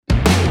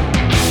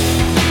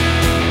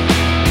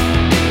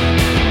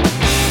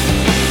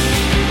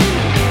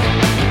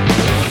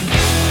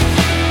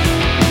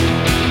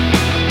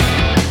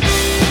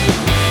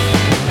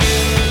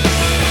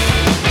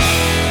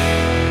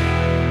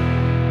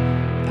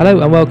Hello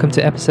and welcome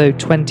to episode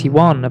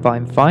 21 of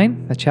I'm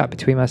Fine, a chat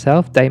between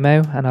myself,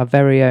 Damo, and our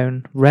very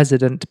own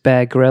resident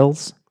Bear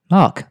Grylls,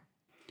 Mark.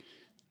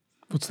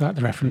 What's that,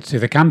 the reference to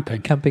the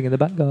camping? Camping in the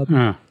back garden.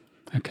 Oh,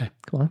 okay.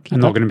 Come on,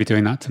 I'm not going to be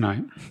doing that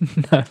tonight.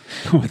 No.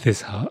 Not with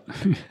this heart.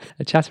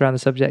 A chat around the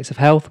subjects of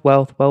health,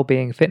 wealth,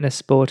 well-being, fitness,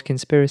 sport,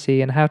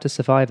 conspiracy, and how to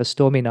survive a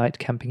stormy night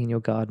camping in your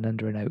garden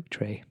under an oak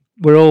tree.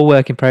 We're all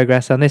work in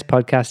progress, and this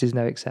podcast is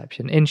no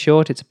exception. In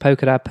short, it's a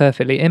poke at our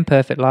perfectly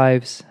imperfect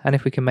lives, and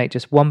if we can make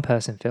just one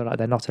person feel like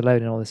they're not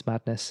alone in all this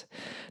madness,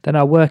 then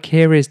our work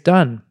here is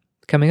done.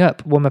 Coming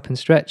up, warm up and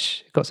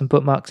stretch. Got some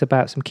bookmarks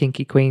about some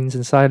kinky queens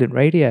and silent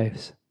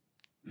radios.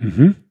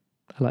 Mm-hmm.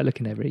 I like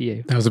looking over at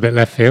you. That was a bit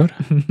left field.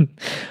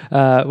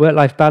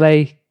 Work-life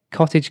ballet,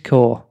 cottage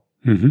core,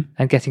 Mm-hmm.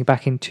 and getting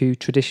back into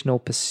traditional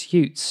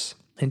pursuits.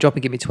 In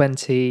Dropping Give Me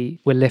 20,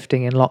 we're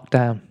lifting in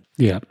lockdown.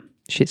 Yeah.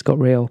 Shit's got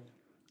real.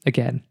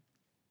 Again.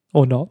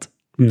 Or not.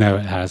 No,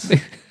 it has.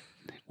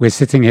 We're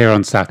sitting here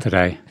on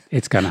Saturday.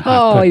 It's going to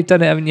happen. Oh, you've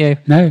done it, haven't you?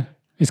 No,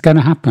 it's going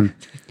to happen.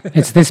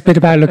 It's this bit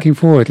about looking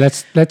forward.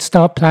 Let's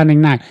start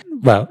planning now.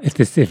 Well, if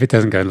it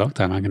doesn't go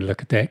lockdown, I'm going to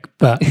look a dick.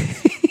 But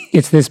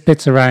it's this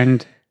bit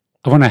around,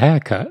 I want a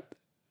haircut.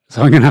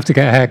 So I'm going to have to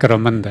get a haircut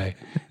on Monday.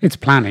 It's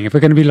planning. If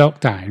we're going to be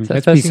locked down, So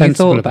let's the be first thing you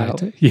sensible thought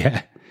about about? it.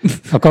 Yeah.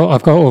 I've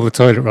got all the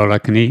toilet roll I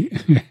can eat.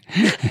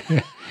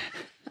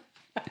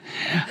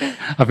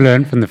 I've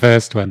learned from the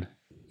first one.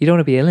 You don't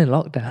want to be ill in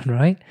lockdown,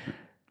 right?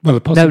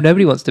 Well, No,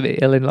 nobody wants to be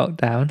ill in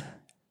lockdown.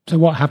 So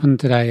what happened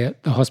today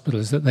at the hospital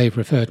is that they've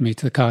referred me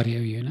to the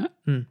cardio unit.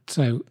 Mm.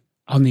 So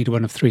I'll need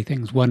one of three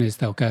things. One is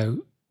they'll go,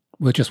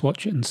 we'll just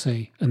watch it and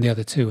see. And the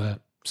other two are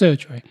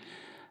surgery.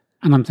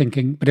 And I'm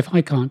thinking, but if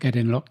I can't get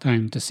in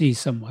lockdown to see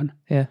someone,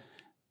 Yeah.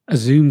 a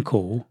Zoom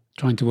call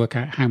trying to work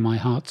out how my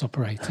heart's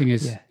operating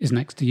is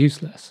next to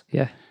useless.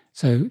 Yeah.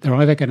 So they're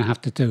either going to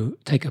have to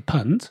take a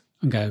punt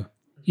and go,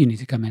 you need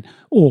to come in,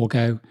 or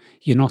go,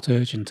 you're not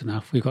urgent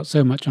enough. We've got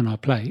so much on our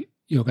plate,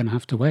 you're going to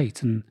have to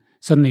wait. And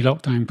suddenly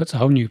lockdown puts a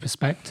whole new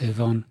perspective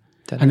on,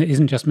 and it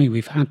isn't just me.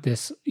 We've had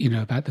this,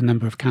 about the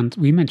number of cancer.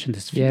 We mentioned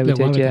this Yeah, we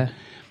did, yeah.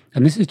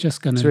 And this is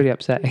just going to... It's really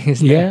upsetting,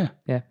 isn't yeah,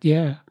 it?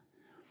 Yeah.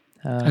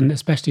 And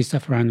especially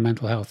stuff around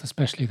mental health,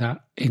 especially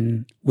that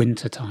in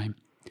winter time.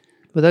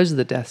 Well, those are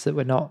the deaths that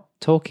we're not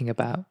talking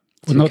about.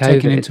 We're not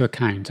taking into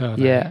account, are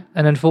they? Yeah,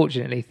 and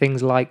unfortunately,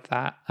 things like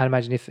that, I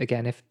imagine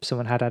if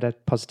someone had a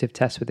positive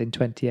test within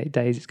 28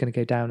 days, it's going to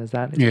go down as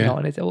that. It's not,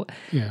 and it's all...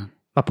 Yeah.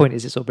 My point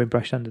is it's all been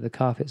brushed under the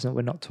carpet, so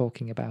we're not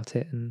talking about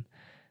it, and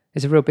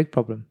it's a real big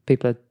problem.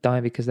 People are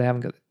dying because they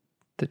haven't got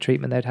the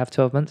treatment they'd have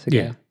 12 months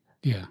ago.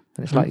 Yeah.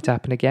 And it's likely to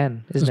happen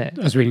again, isn't it?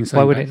 I was reading something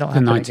Why would about it not the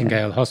happen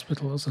Nightingale again?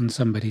 hospitals, and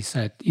somebody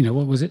said,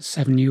 what was it,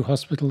 7 new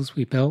hospitals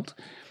we built?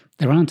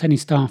 There aren't any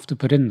staff to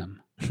put in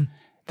them.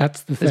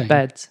 That's the thing. There's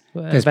beds,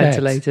 There's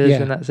ventilators,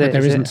 beds, and that's but it.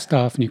 there isn't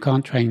staff, and you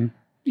can't train,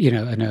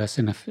 a nurse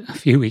in a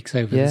few weeks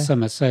over the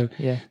summer. So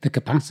the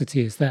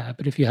capacity is there,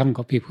 but if you haven't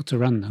got people to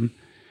run them,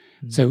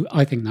 so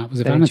I think that was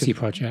a vanity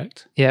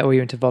project. Yeah, or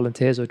you're into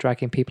volunteers or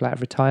dragging people out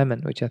of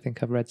retirement, which I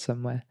think I've read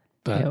somewhere.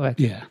 But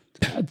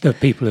the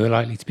people who are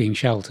likely to be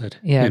sheltered.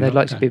 Yeah, they'd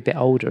like to be a bit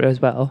older as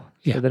well.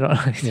 Yeah. So they're not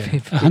likely to be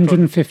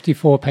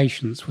 154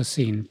 patients were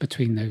seen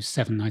between those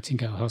 7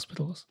 Nightingale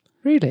hospitals.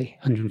 Really?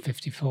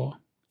 154.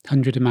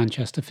 100 in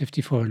Manchester,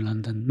 54 in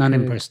London, none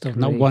in Bristol.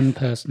 Not one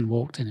person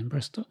walked in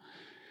Bristol.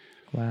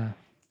 Wow.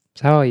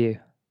 So how are you?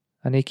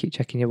 I need to keep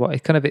checking your watch.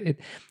 It's kind of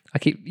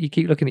you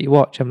keep looking at your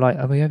watch. I'm like,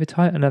 are we over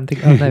time? And I'm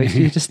thinking, oh no,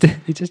 you just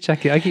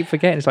check it. I keep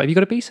forgetting. It's like, have you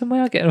got to be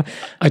somewhere?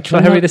 I try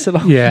to hurry this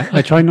along. Yeah,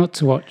 I try not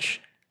to watch.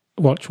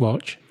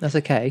 That's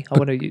okay. I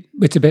want to.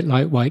 It's a bit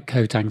like white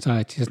coat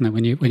anxiety, isn't it?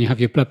 When you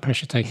have your blood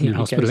pressure taken in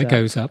hospital, it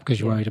goes up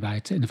because you're worried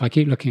about it. And if I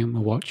keep looking at my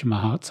watch and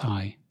my heart's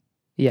high,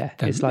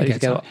 it's likely to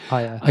go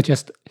higher.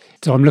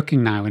 So I'm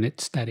looking now and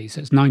it's steady. So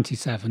it's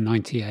 97,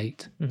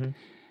 98. Mm-hmm.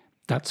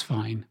 That's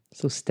fine.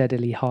 So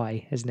steadily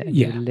high, isn't it?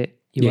 And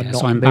you are not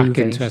so I'm moving. back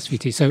into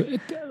SVT. So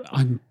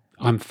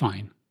I'm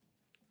fine.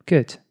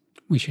 Good.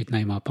 We should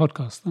name our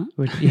podcast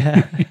that.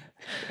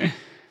 Yeah.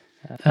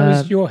 How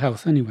is your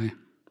health anyway?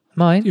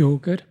 Mine? You're all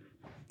good?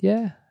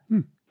 Yeah.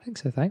 I think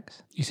so,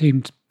 thanks. You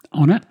seemed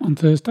on it on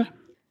Thursday?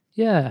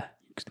 Yeah.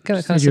 Kind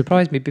of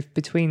surprised me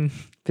between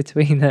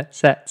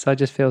sets. I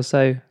just feel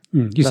so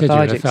you said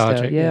you're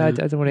lethargic. Yeah, I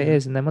don't know what it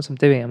is. And then once I'm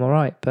doing it, I'm all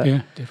right. But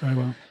yeah, did very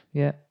well.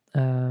 Yeah.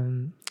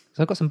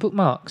 So I've got some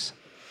bookmarks.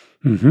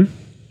 Mm-hmm.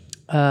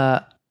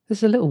 This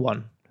is a little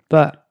one,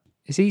 but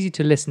it's easy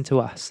to listen to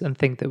us and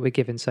think that we're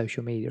giving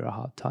social media a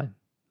hard time.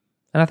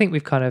 And I think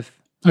we've kind of...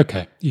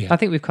 Okay, yeah. I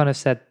think we've kind of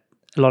said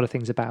a lot of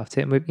things about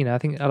it. And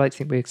I like to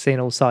think we're seeing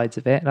all sides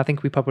of it. And I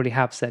think we probably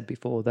have said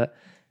before that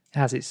it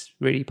has its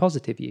really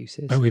positive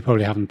uses. But we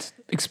probably haven't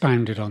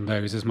expounded on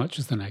those as much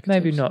as the negatives.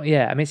 Maybe not,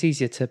 yeah. I mean, it's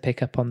easier to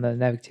pick up on the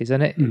negatives.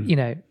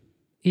 And,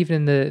 even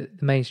in the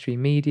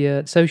mainstream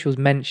media, social's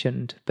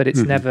mentioned, but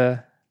it's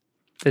never...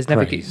 It's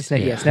never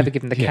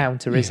given the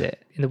counter, is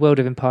it? In the world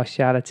of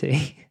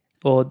impartiality,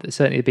 or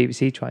certainly the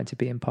BBC trying to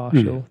be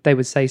impartial, they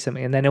would say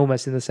something and then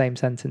almost in the same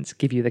sentence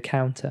give you the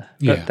counter.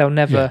 But they'll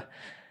never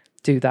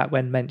do that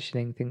when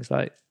mentioning things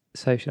like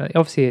social.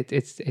 Obviously,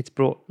 it's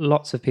brought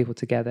lots of people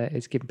together.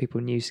 It's given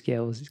people new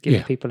skills. It's given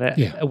Yeah. people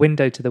Yeah. a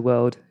window to the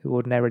world who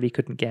ordinarily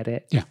couldn't get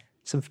it. Yeah.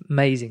 Some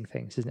amazing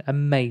things, isn't it?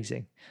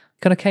 Amazing.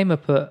 Kind of came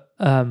up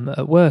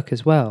at work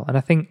as well, and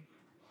I think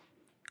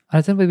I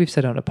don't know whether we've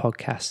said it on a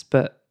podcast,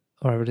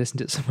 or I listened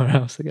to it somewhere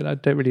else. Again, I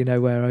don't really know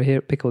where I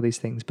pick all these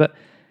things, but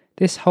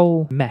this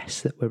whole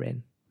mess that we're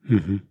in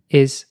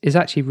is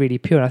actually really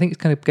pure. And I think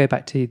it's going to go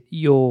back to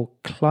your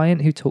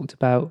client who talked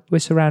about we're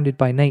surrounded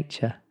by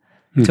nature.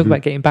 You talk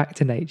about getting back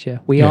to nature.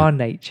 We are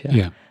nature.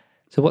 Yeah.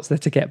 So what's there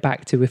to get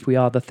back to if we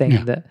are the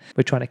thing that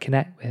we're trying to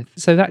connect with?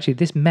 So actually,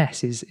 this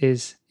mess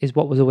is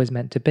what was always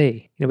meant to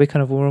be. You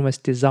know, we're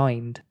almost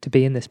designed to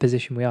be in this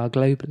position we are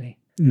globally.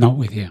 Not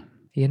with you.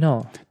 You're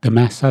not. The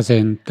mess, as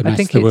in the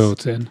mess the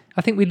world's in.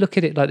 I think we look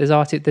at it like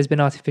there's been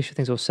artificial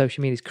things, or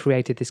social media's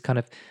created this kind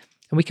of,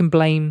 and we can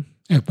blame.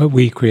 But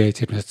we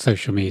created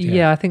social media.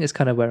 Yeah, I think that's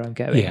kind of where I'm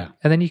going. Yeah.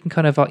 And then you can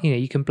kind of,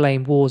 you can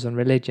blame wars on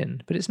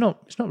religion, but it's not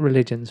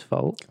religion's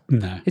fault.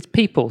 No. It's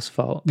people's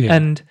fault. Yeah.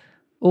 And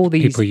all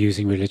these people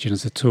using religion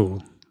as a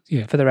tool.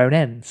 Yeah. for their own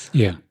ends.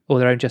 Yeah. Or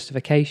their own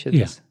justifications.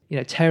 Yeah. You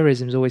know,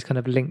 terrorism is always kind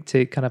of linked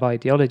to kind of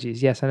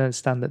ideologies. Yes, I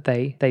understand that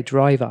they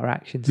drive our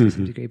actions to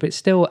some degree, but it's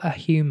still a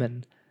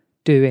human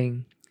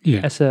doing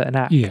a certain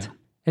act. Yeah.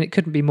 And it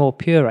couldn't be more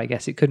pure, I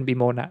guess. It couldn't be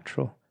more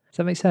natural. Does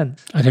that make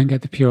sense? I don't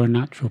get the pure and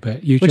natural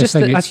bit. You're Well, just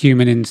saying it's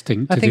human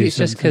instinct to I think do it's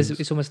just because things.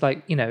 it's almost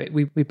like,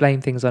 we blame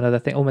things on other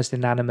things, almost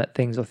inanimate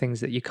things or things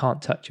that you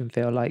can't touch and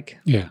feel like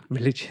Yeah.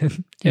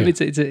 religion. Yeah.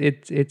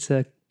 It's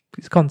a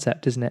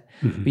concept, isn't it?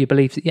 But your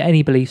belief,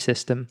 any belief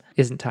system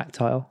isn't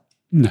tactile.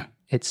 No.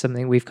 It's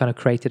something we've kind of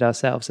created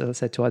ourselves, as I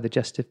said, to either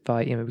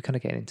justify, we're kind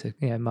of getting into,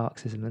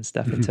 Marxism and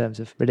stuff in terms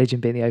of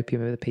religion being the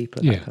opium of the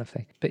people and that kind of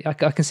thing. But I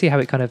can see how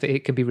it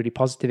can be really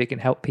positive. It can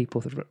help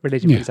people.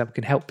 Religion, for example,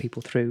 can help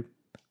people through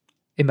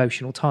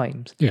emotional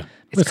times. Yeah.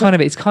 It's kind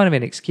of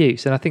an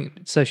excuse. And I think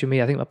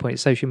my point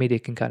is social media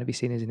can kind of be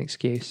seen as an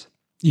excuse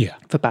Yeah.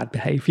 for bad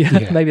behavior.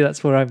 Yeah. Maybe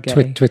that's where I'm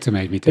getting. Twitter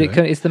made me do But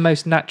it. it's the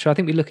most natural. I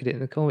think we look at it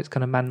and it's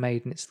kind of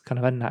man-made and it's kind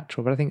of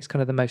unnatural, but I think it's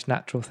kind of the most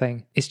natural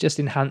thing. It's just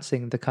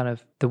enhancing the kind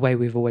of the way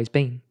we've always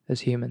been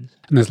as humans.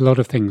 And there's a lot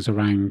of things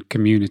around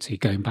community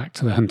going back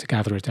to the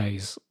hunter-gatherer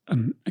days.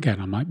 And again,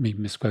 I might be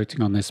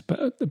misquoting on this,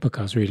 but the book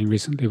I was reading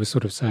recently was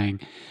sort of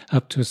saying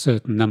up to a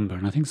certain number,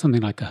 and I think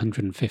something like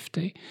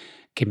 150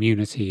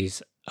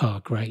 communities are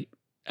great.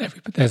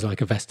 There's like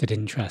a vested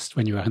interest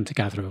when you're a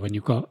hunter-gatherer, when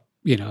you've got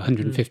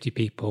 150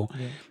 people,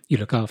 you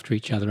look after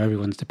each other,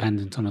 everyone's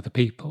dependent on other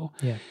people.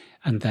 Yeah.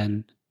 And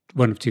then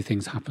one of two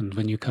things happen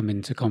when you come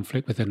into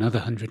conflict with another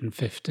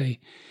 150.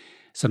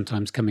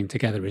 Sometimes coming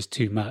together is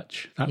too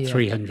much. That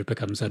 300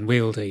 becomes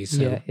unwieldy.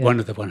 So one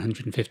of the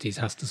 150s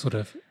has to sort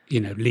of,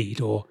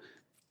 lead or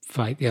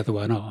fight the other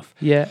one off.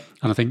 Yeah.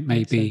 And I think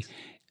maybe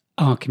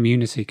our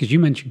community, because you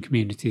mentioned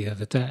community the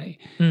other day,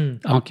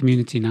 our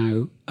community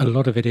now, a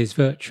lot of it is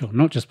virtual,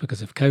 not just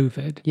because of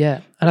COVID.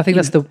 Yeah. And I think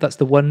that's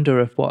the wonder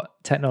of what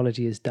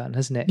technology has done,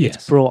 hasn't it? Yes.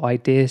 It's brought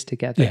ideas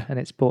together Yeah. and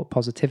it's brought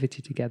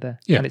positivity together.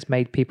 Yeah. And it's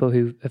made people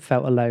who have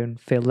felt alone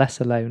feel less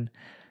alone.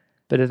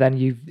 But then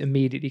you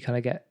immediately kind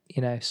of get,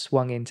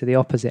 swung into the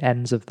opposite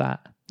ends of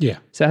that. Yeah.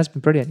 So it has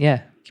been brilliant.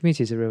 Yeah.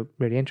 Community is a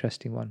really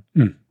interesting one.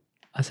 Mm.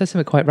 I said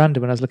something quite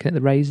random when I was looking at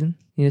the raisin.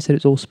 You said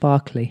it's all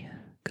sparkly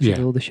because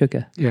of all the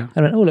sugar. Yeah.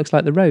 I went, it looks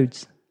like the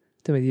roads.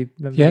 Don't know if you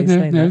remember me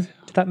saying that.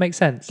 Did that make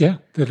sense? Yeah.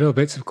 The little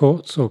bits of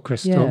quartz or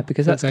crystal. Yeah,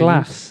 because that's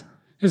glass.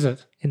 Is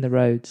it? In the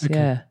roads, Okay.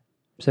 yeah.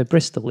 So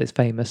Bristol is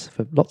famous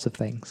for lots of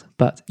things,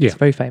 but Yeah. it's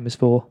very famous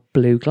for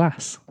blue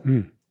glass.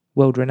 Mm.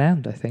 World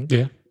renowned, I think.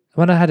 Yeah.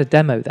 When I had a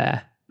demo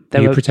there,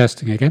 Are you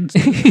protesting against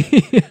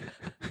it?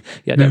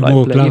 I don't like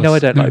blue. Glass. You know I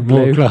don't like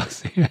more blue.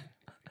 glass. Yeah.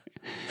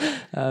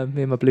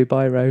 Me and my blue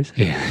biros.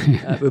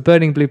 Yeah. We're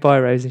burning blue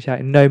biros and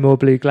shouting, no more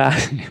blue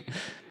glass.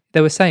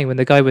 They were saying when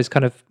the guy was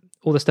kind of,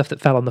 all the stuff that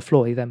fell on the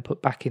floor, he then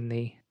put back in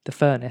the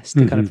furnace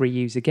to kind of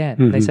reuse again.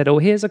 And they said,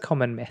 here's a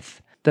common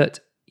myth that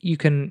you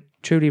can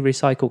truly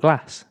recycle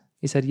glass.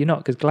 He said, you're not,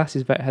 because glass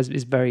is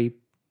very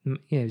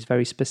is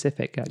very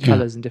specific,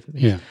 colours and different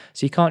things. Yeah.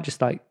 So you can't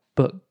just like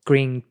put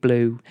green,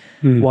 blue,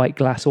 white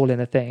glass all in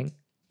a thing,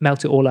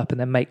 melt it all up and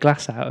then make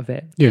glass out of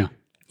it. Yeah.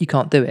 You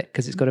can't do it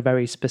because it's got a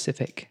very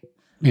specific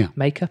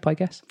makeup, I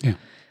guess. Yeah.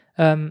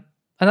 And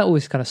that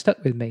always kind of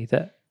stuck with me,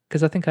 that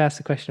because I think I asked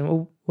the question,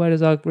 well, where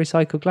does our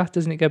recycled glass,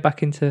 doesn't it go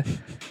back into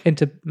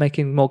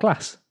making more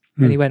glass?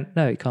 And he went,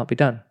 no, it can't be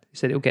done. He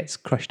said it all gets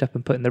crushed up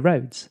and put in the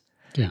roads.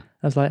 Yeah.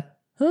 I was like,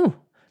 oh,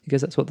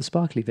 because that's what the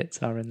sparkly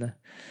bits are in there.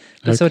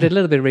 But so I did a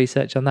little bit of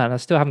research on that, and I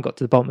still haven't got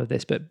to the bottom of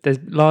this, but there's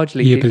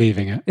largely... You're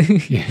believing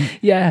it. Yeah.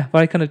 Yeah,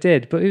 well, I kind of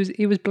did. But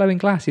he was blowing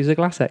glass. He was a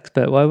glass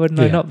expert. Why wouldn't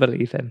I not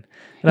believe him?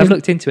 And I've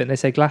looked into it, and they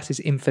say glass is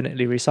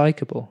infinitely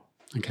recyclable.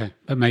 Okay,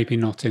 but maybe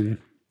not in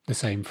the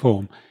same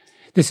form.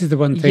 This is the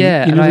one thing,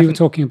 Yeah, we were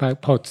talking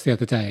about pods the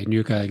other day, and you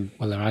were going,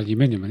 well, they're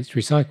aluminium and it's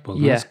recyclable.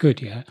 Yeah. That's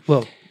good, yeah.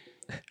 Well,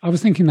 I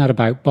was thinking that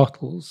about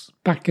bottles.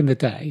 Back in the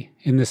day,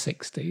 in the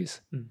 60s,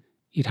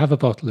 you'd have a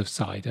bottle of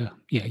cider.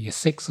 Yeah, you're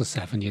 6 or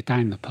 7, you're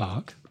down the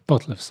park,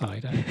 bottle of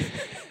cider.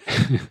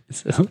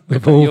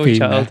 We've all your been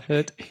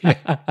childhood.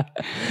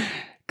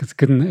 Because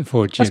couldn't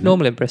afford gin. That's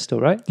normal in Bristol,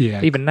 right?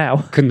 Yeah. Even now.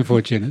 Couldn't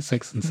afford gin at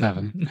 6 and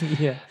 7.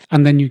 Yeah.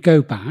 And then you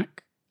go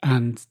back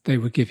and they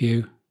would give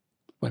you,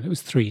 well, it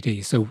was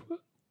 3D, so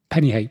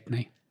penny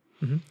halfpenny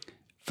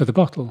for the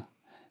bottle.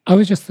 I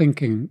was just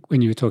thinking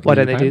when you were talking Why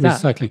about don't they do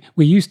that? recycling,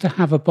 we used to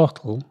have a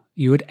bottle,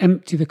 you would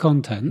empty the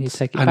contents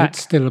take it and back. it's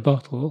still a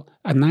bottle.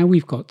 And now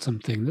we've got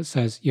something that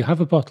says you have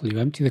a bottle, you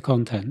empty the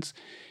contents,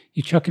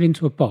 you chuck it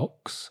into a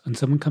box and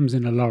someone comes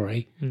in a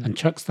lorry and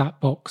chucks that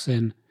box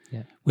in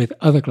with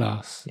other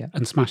glass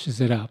and smashes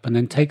it up and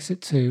then takes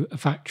it to a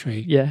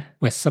factory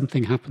where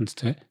something happens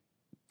to it.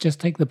 Just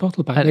take the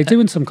bottle back. They do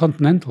in some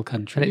continental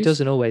countries. And it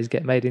doesn't always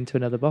get made into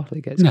another bottle.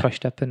 It gets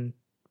crushed up and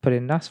put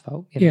in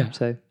asphalt. You know,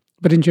 so.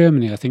 But in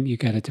Germany, I think you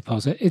get a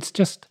deposit. It's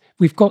just,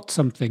 we've got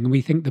something and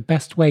we think the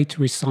best way to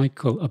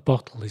recycle a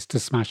bottle is to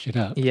smash it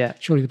up. Yeah.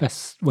 Surely the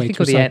best way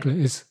to recycle it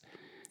is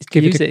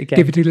give it again.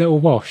 Give it a little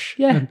wash.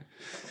 Yeah.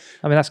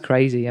 I mean, that's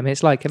crazy. I mean,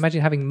 it's like,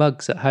 imagine having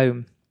mugs at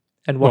home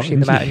and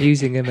washing them out and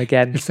using them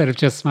again. Instead of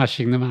just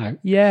smashing them out.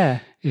 Yeah.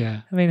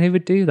 Yeah. I mean, who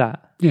would do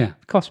that? Yeah.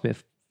 It cost me a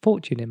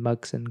fortune in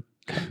mugs and...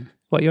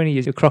 What, you only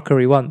use your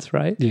crockery once,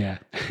 right? Yeah.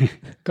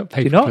 Got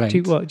paper Do you not?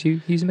 plates. Do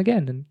you use them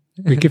again? And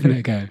We're giving it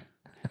a go.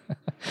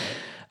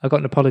 I got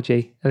an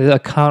apology. I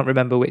can't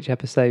remember which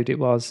episode it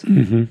was,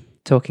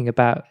 talking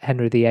about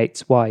Henry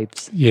VIII's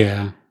wives.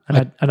 Yeah.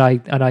 And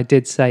I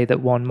did say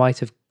that one might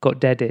have got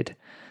deaded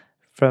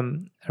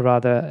from a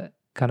rather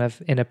kind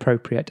of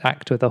inappropriate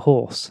act with a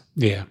horse.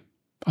 Yeah.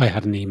 I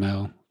had an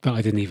email that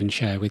I didn't even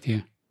share with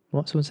you.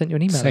 What? Someone sent you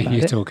an email saying about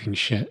you're it? talking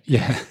shit.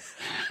 Yeah.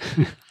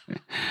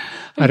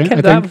 You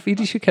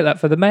should keep that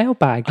for the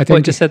mailbag. I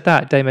Just said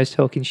that. Damo's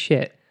talking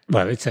shit.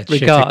 Well, it said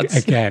Regards.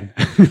 shit again.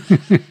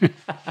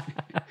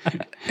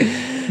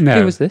 No.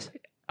 Who was this?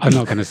 I'm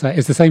not going to say.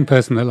 It's the same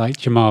person that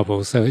liked your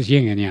marbles, so it's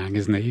yin and yang,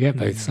 isn't it? You get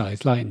both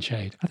sides, light and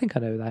shade. I think I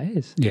know who that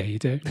is. Yeah, you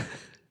do.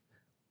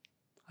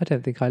 I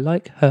don't think I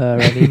like her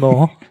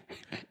anymore.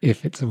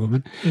 If it's a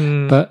woman.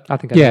 But I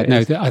think I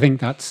know I think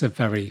that's a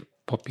very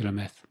popular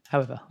myth.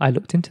 However, I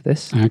looked into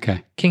this.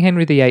 Okay. King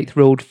Henry VIII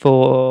ruled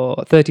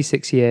for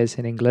 36 years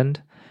in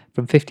England,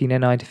 from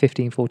 1509 to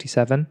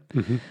 1547.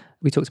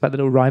 We talked about the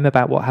little rhyme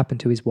about what happened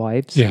to his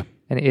wives. Yeah.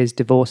 And it is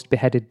divorced,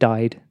 beheaded,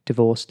 died,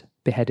 divorced,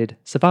 beheaded,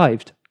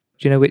 survived.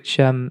 Do you know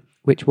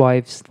which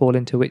wives fall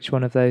into which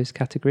one of those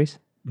categories?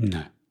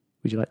 No.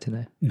 Would you like to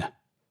know? No.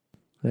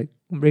 Like,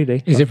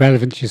 really? Is it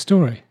relevant to your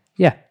story?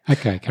 Yeah.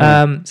 Okay.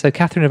 So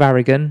Catherine of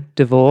Aragon,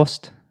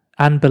 divorced.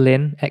 Anne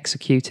Boleyn,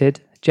 executed.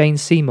 Jane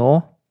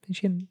Seymour. Is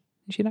she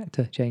an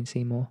actor, Jane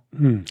Seymour?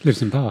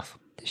 Lives in Bath.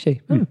 Does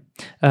she?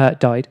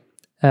 Died.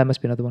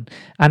 Must be another one.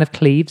 Anne of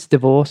Cleves,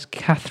 divorced.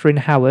 Catherine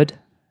Howard,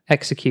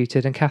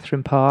 executed. And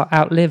Catherine Parr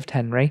outlived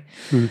Henry.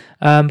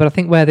 But I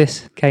think where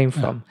this came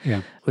from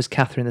was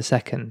Catherine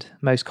II,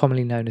 most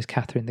commonly known as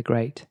Catherine the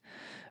Great.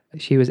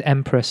 She was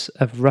Empress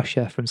of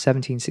Russia from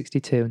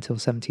 1762 until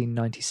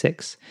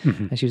 1796,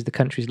 and she was the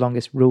country's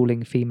longest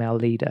ruling female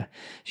leader.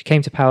 She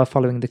came to power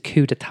following the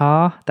coup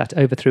d'etat that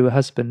overthrew her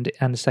husband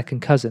and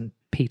second cousin,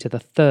 Peter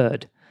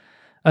III.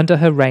 Under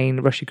her reign,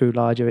 Russia grew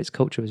larger, its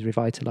culture was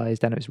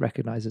revitalised, and it was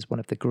recognised as one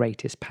of the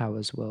greatest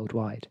powers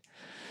worldwide.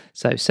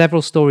 So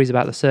several stories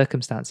about the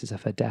circumstances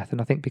of her death, and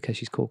I think because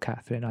she's called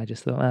Catherine, I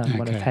just thought,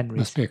 one of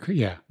Henry's. Must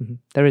be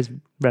There is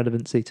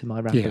relevancy to my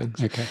ramblings.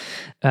 Yeah,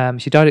 okay.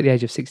 She died at the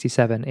age of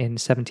 67 in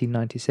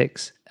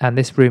 1796, and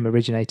this rumour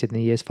originated in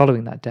the years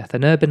following that death.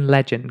 An urban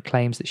legend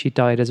claims that she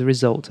died as a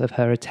result of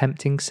her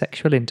attempting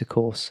sexual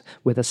intercourse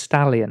with a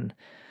stallion.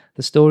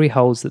 The story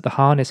holds that the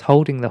harness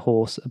holding the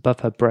horse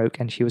above her broke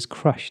and she was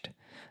crushed.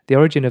 The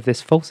origin of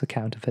this false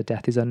account of her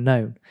death is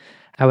unknown.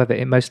 However,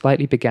 it most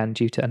likely began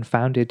due to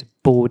unfounded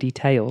bawdy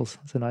tales.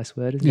 That's a nice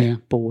word, isn't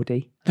it?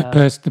 Bawdy.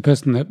 The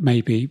person that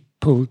maybe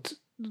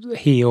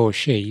he or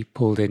she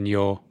pulled in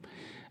your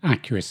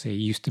accuracy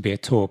used to be a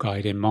tour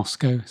guide in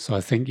Moscow. So I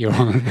think you're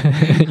on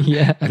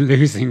a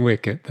losing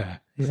wicket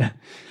there. Yeah.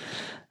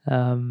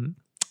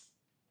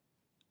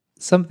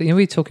 Something,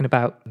 we were talking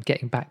about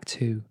getting back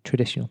to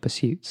traditional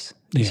pursuits.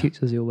 Pursuits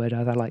was your word.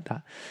 I like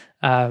that.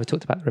 We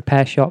talked about the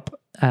repair shop.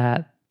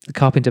 The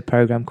carpenter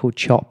program called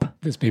CHOP.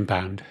 That's been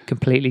banned.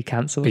 Completely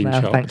cancelled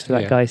now, thanks to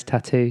that guy's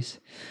tattoos.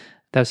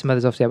 There were some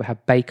others, obviously, we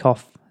had Bake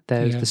Off.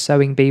 There was the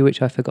Sewing Bee,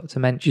 which I forgot to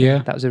mention. Yeah.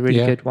 That was a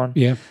really good one.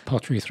 Yeah,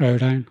 Pottery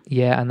Throwdown.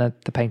 Yeah, and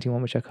the painting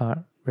one, which I can't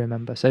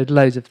remember. So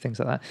loads of things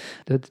like that.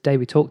 The day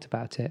we talked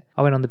about it,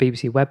 I went on the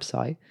BBC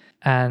website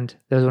and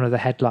there was one of the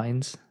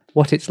headlines,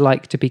 what it's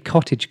like to be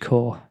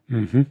cottagecore.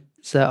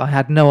 So I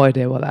had no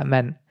idea what that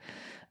meant.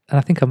 And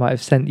I think I might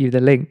have sent you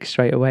the link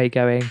straight away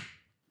going,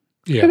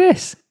 look at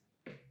this.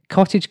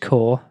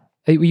 Cottagecore.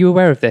 Were you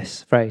aware of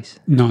this phrase?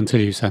 Not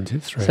until you sent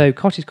it through. So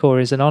cottagecore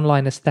is an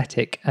online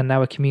aesthetic and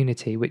now a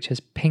community which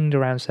has pinged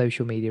around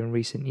social media in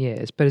recent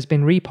years, but has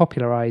been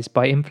repopularised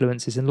by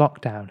influencers in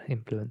lockdown.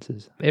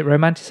 It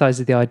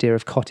romanticises the idea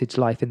of cottage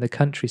life in the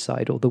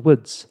countryside or the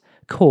woods.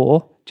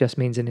 Core just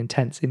means an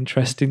intense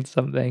interest in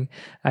something,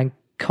 and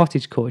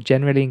Cottagecore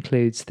generally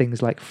includes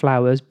things like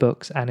flowers,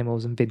 books,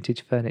 animals, and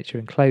vintage furniture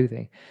and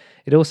clothing.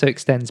 It also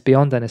extends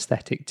beyond an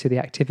aesthetic to the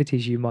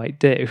activities you might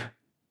do. And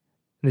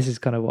this is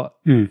kind of what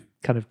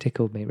kind of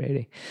tickled me,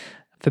 really.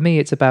 For me,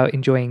 it's about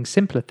enjoying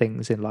simpler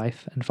things in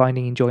life and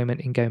finding enjoyment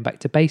in going back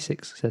to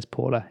basics, says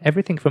Paula.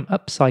 Everything from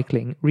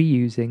upcycling,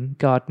 reusing,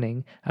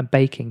 gardening, and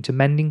baking to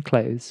mending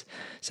clothes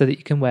so that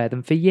you can wear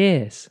them for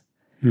years.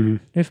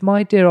 If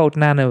my dear old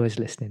Nana was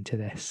listening to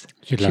this,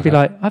 she'd be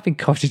like, I've been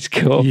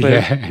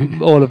cottagecore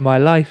for all of my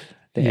life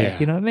there. Yeah.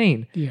 You know what I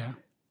mean? Yeah.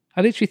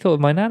 I literally thought of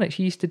my Nana.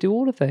 She used to do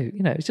all of those.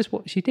 You know, it's just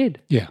what she did.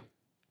 Yeah.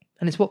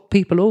 And it's what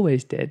people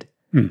always did.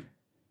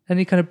 And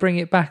you kind of bring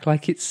it back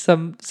like it's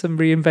some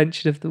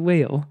reinvention of the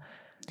wheel.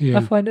 Yeah.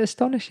 I find it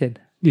astonishing.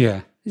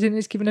 Yeah. Isn't it?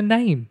 It's given a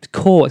name. It's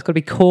core. It's got to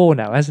be core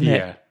now, hasn't it?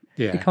 Yeah.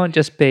 Yeah. It can't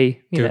just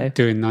be, you know.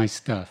 Doing nice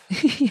stuff.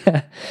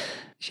 Yeah.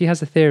 She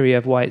has a theory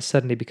of why it's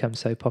suddenly become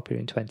so popular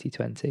in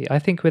 2020. I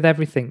think with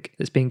everything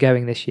that's been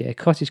going this year,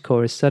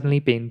 cottagecore has suddenly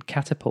been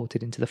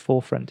catapulted into the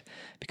forefront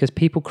because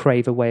people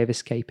crave a way of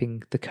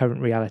escaping the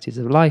current realities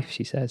of life,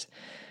 she says.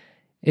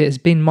 It has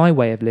been my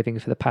way of living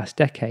for the past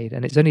decade,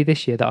 and it's only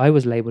this year that I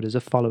was labelled as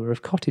a follower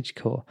of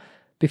cottagecore.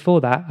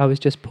 Before that, I was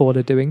just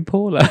Paula doing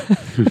Paula,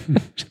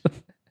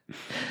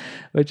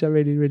 which I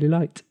really, really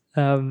liked.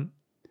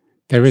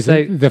 There is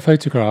the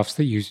photographs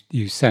that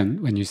you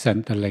sent when you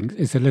sent the link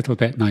is a little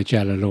bit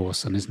Nigella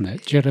Lawson, isn't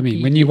it? Do you know what I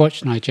mean? When you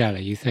watch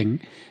Nigella, you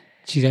think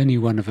she's only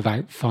one of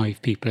about 5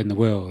 people in the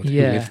world who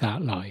live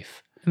that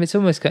life. I mean, it's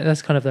almost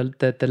that's kind of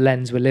the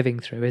lens we're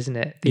living through, isn't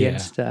it?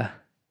 The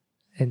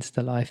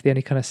Insta life. They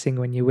only kind of sing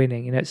when you're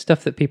winning. You know, it's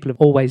stuff that people have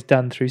always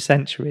done through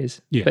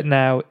centuries, but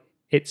now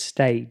it's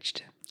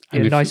staged.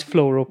 You know, nice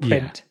floral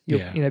print. You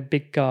know,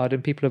 big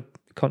garden. People are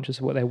conscious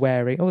of what they're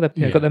wearing. Oh,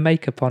 they've got their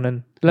makeup on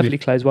and lovely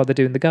clothes while they're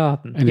doing the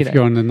garden. And if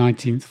you're on the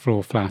 19th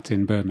floor flat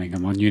in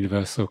Birmingham on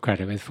Universal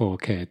Credit with 4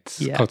 kids,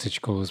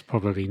 cottagecore is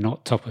probably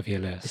not top of your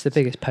list. It's the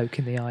biggest poke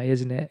in the eye,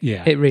 isn't it?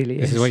 Yeah. It really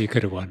is. This is what you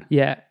could have won.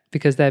 Yeah,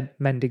 because they're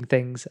mending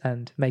things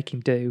and making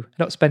do,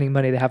 not spending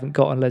money they haven't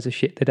got on loads of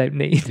shit they don't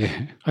need.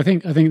 Yeah. I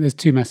think there's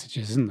 2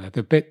 messages, isn't there?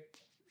 The bit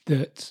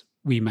that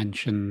we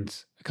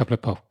mentioned a couple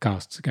of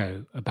podcasts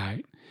ago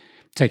about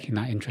taking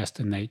that interest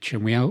in nature.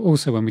 And we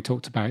also, when we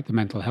talked about the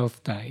Mental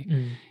Health Day,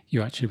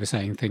 you actually were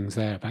saying things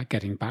there about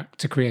getting back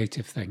to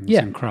creative things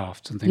and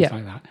crafts and things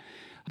like that.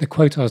 The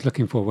quote I was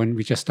looking for when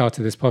we just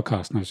started this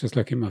podcast, and I was just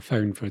looking at my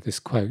phone for this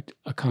quote,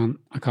 I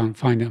can't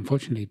find it,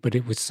 unfortunately, but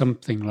it was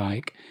something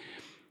like,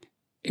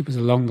 it was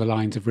along the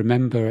lines of,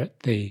 remember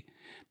at the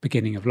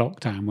beginning of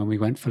lockdown when we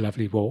went for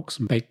lovely walks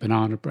and baked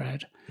banana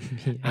bread,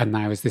 and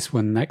now as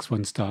next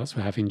one starts,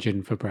 we're having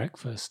gin for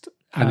breakfast.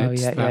 And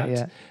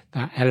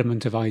that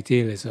element of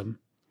idealism.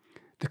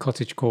 The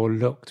cottagecore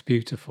looked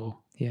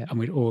beautiful, and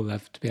we'd all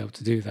love to be able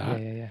to do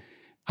that.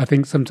 I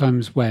think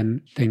sometimes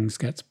when things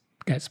gets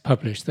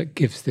published that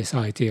gives this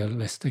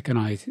idealistic and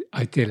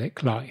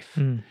idyllic life,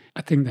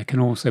 I think there can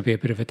also be a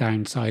bit of a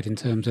downside in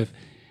terms of,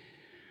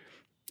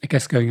 I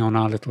guess, going on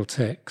our little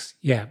ticks.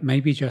 Yeah,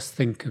 maybe just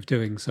think of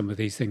doing some of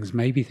these things,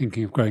 maybe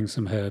thinking of growing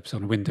some herbs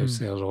on a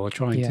windowsill or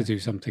trying to do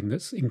something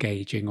that's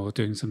engaging or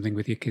doing something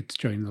with your kids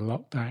during the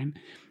lockdown.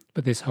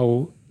 But this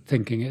whole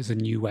thinking it as a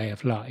new way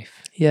of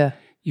life. Yeah.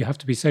 You have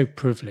to be so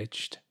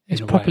privileged.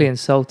 It's properly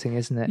insulting,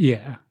 isn't it?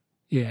 Yeah.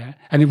 Yeah.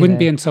 And it wouldn't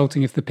be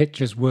insulting if the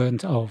pictures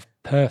weren't of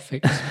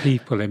perfect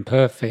people in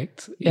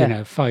perfect,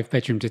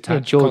 5-bedroom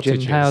detached Georgian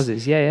cottages.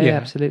 Houses. Yeah,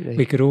 absolutely.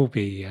 We could all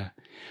be... It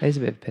is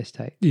a bit of a piss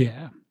take.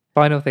 Yeah.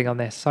 Final thing on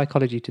this,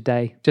 Psychology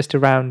Today, just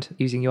around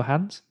using your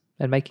hands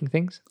and making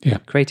things. Yeah.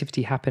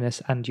 Creativity,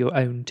 happiness, and your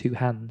own 2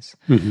 hands.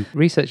 Mm-hmm.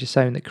 Research has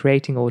shown that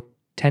creating or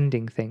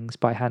tending things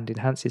by hand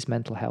enhances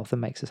mental health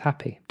and makes us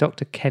happy.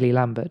 Dr. Kelly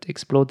Lambert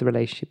explored the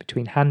relationship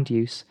between hand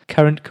use,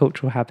 current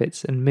cultural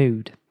habits, and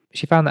mood.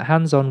 She found that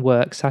hands-on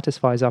work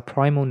satisfies our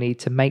primal need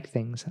to make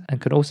things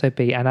and can also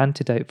be an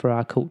antidote for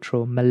our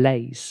cultural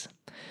malaise.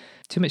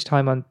 Too much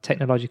time on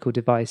technological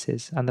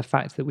devices and the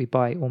fact that we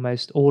buy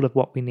almost all of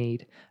what we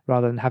need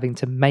rather than having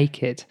to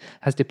make it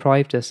has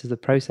deprived us of the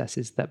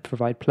processes that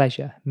provide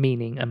pleasure,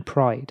 meaning, and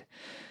pride.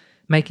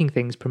 Making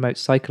things promotes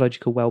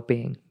psychological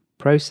well-being.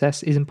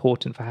 Process is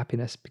important for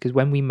happiness because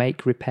when we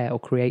make, repair, or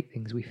create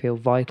things, we feel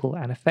vital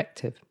and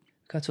effective.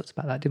 We kind of talked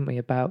about that, didn't we?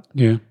 About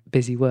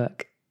busy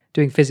work,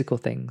 doing physical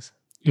things.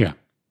 Yeah.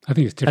 I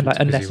think it's different and like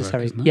to unnecessary. Busy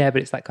work, isn't it? Yeah,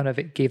 but it's that kind of,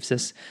 it gives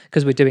us,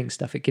 because we're doing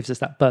stuff, it gives us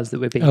that buzz that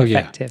we're being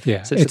effective.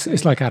 Yeah. So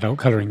it's like adult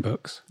colouring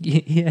books.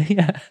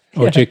 Yeah.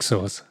 Or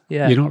jigsaws.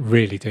 Yeah. You're not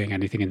really doing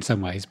anything in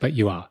some ways, but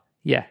you are.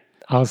 Yeah.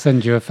 I'll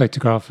send you a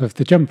photograph of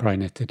the jumper I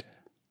knitted.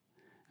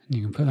 And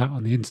you can put that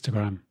on the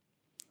Instagram.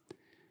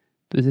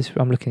 But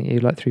I'm looking at you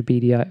like through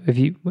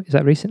BDI. Is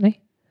that recently?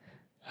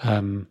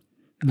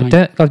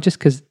 Just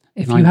because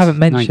if you haven't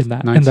mentioned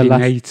that in the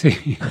last...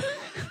 1980.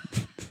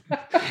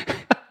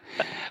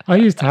 I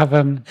used to have...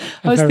 I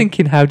was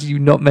thinking, how did you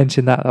not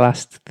mention that the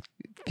last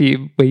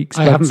few weeks?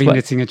 I haven't been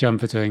knitting a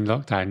jumper during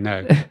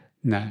lockdown,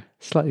 no.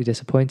 Slightly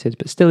disappointed,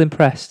 but still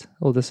impressed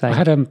all the same. I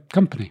had a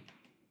company.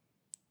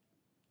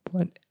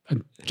 What? A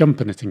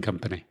jumper knitting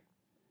company.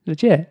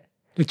 Legit?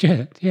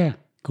 Legit, yeah.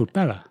 Called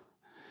Bella.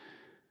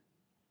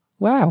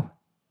 Wow.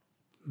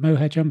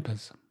 Mohair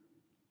jumpers.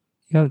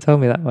 You haven't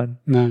told me that one.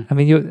 No. I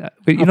mean, you're I'll not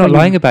bring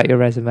lying in- about your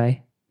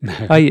resume, No.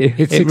 are you?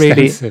 It's It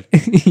really- extensive.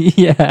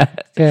 Yeah.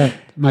 Yeah.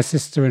 My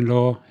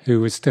sister-in-law, who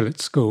was still at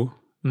school,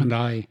 Mm.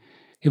 and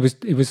it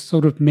was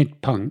sort of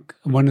mid-punk.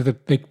 And one of the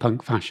big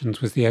punk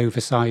fashions was the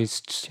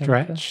oversized,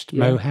 stretched yeah.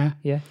 mohair.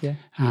 Yeah.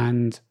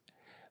 And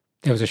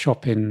there was a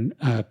shop in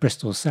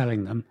Bristol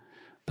selling them,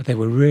 but they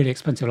were really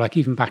expensive. Like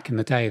even back in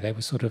the day, they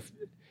were sort of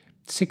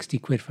 60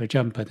 quid for a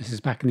jumper. This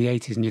is back in the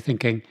 80s, and you're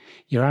thinking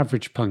your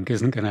average punk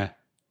isn't going to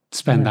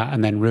spend that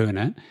and then ruin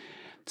it.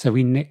 So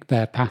we nicked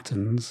their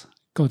patterns,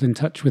 got in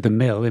touch with a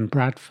mill in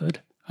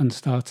Bradford and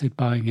started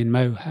buying in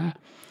mohair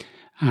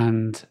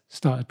and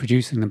started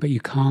producing them. But you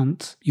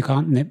can't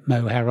knit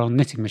mohair on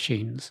knitting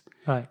machines,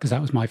 Right. because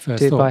that was my first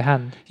Do it thought. by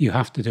hand. You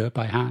have to do it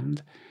by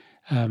hand.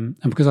 And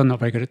because I'm not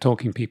very good at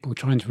talking people,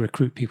 trying to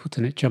recruit people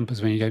to knit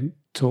jumpers when you don't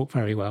talk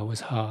very well was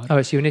hard. Oh,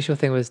 so your initial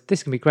thing was,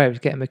 this can be great.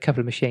 Just get them a couple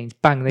of machines,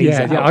 bang these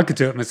Yeah, out. I could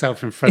do it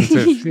myself in front of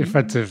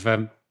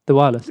The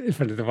wireless.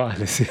 the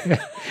wireless,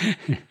 yeah.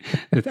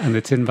 And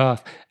the tin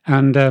bath.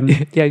 And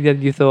Yeah,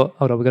 then you thought,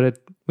 hold on,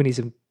 we need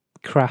some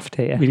craft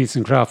here. we need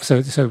some craft. So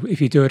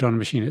if you do it on a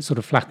machine, it sort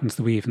of flattens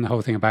the weave, and the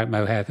whole thing about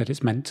mohair that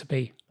it's meant to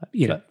be,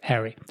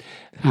 hairy.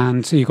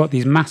 And so you've got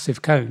these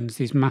massive cones,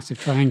 these massive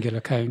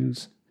triangular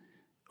cones.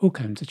 All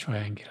cones are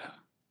triangular.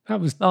 That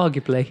was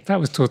Arguably.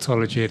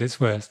 tautology at its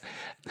worst.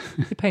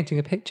 You're painting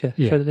a picture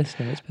Yeah. for the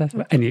listener. It's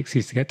perfect. Any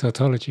excuse to get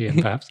tautology in,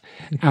 perhaps.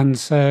 And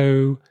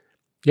so,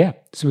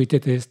 so we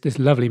did this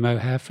lovely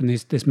mohair from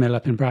this mill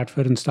up in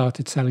Bradford and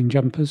started selling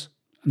jumpers,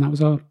 and that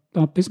was our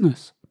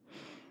business.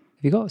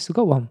 Have you still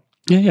got one?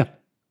 Yeah.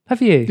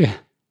 Have you? Yeah.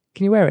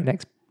 Can you wear it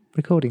next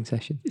recording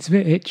session? It's a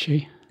bit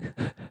itchy.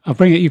 I'll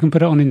bring it. You can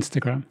put it on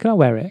Instagram. Can I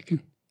wear it?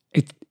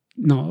 It's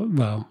not,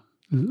 well,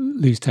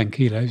 lose 10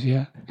 kilos,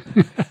 yeah.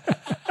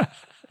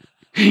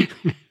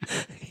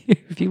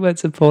 If you weren't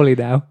so poorly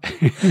now,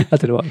 I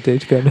don't know what I'm doing,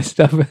 to be honest.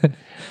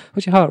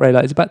 What's your heart rate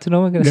like? Is it back to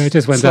normal? I'm gonna No, it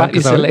just went up slap you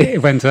because silly.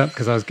 it went up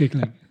because I was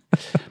giggling.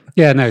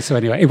 Yeah, no. So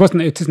anyway, it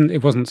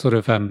wasn't sort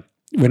of.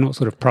 We're not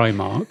sort of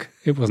Primark.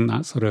 It wasn't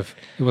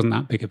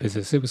that big a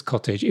business. It was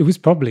cottage. It was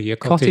probably your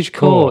cottage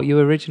core.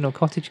 Your original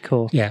cottage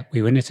core. Yeah,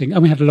 we were knitting,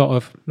 and we had a lot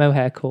of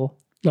Mohair core.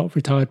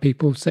 retired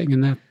people sitting in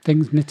their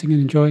things, knitting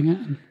and enjoying it.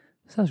 And,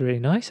 Sounds really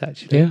nice,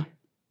 actually. yeah,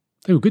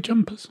 they were good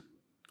jumpers.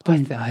 I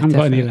haven't got any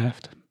definitely-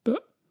 left,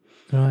 but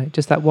Right,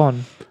 just that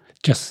one.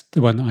 just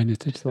the one that I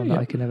knitted. Just the one that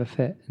I could never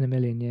fit in a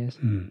million years.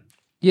 Mm.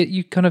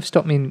 You kind of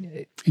stopped me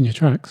In your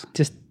tracks.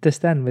 just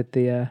then with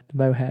the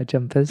mohair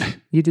jumpers.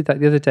 You did that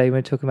the other day when we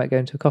were talking about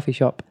going to a coffee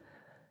shop.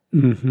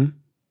 Mm-hmm.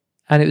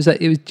 And it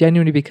was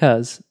genuinely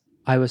because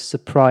I was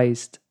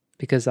surprised,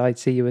 because I'd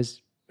see you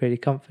as really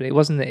confident. It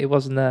wasn't do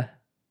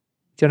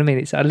you know what I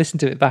mean? I listened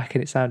to it back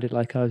and it sounded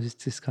like I was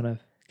just kind of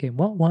going,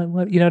 what,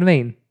 you know what I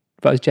mean?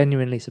 But I was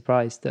genuinely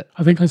surprised that,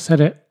 I think I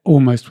said it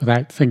almost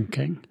without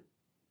thinking.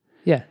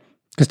 yeah,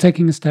 Because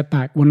taking a step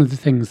back, one of the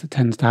things that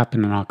tends to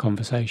happen in our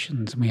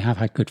conversations, and we have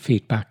had good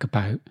feedback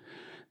about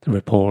the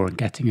rapport and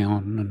getting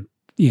on and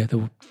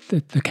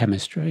the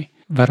chemistry.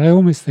 But I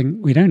almost think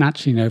we don't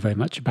actually know very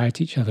much about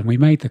each other. And we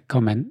made the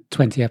comment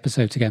 20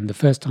 episodes again. The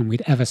first time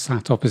we'd ever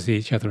sat opposite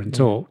each other and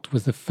talked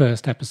was the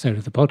first episode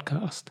of the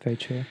podcast. very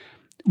true.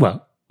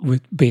 Well,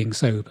 with being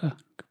sober.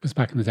 It was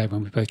back in the day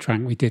when we both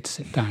drank. We did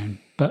sit down,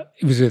 but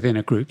it was within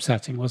a group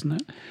setting,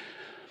 wasn't it?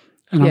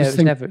 And Yeah,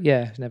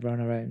 it was never on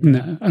our own.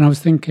 No, and I was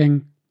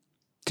thinking,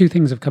 two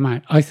things have come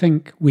out. I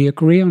think we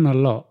agree on a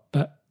lot,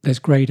 but there's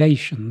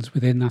gradations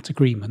within that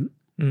agreement.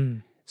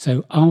 Mm.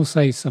 So I'll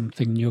say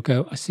something, and you'll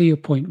go, I see your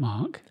point,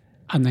 Mark,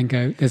 and then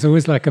go, there's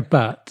always like a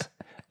but,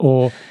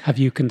 or have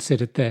you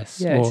considered this?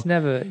 Yeah, or, it's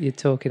never, you're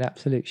talking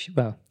absolute,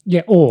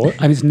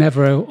 and it's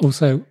never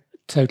also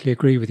totally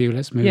agree with you,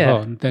 let's move Yeah.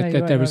 on. No, you're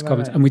There right, is right,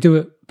 comments, right. and we do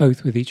it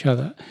both with each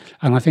other.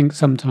 And I think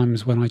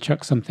sometimes when I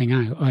chuck something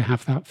out, I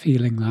have that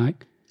feeling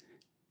like,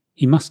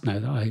 he must know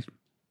that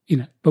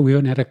but we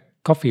only had a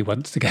coffee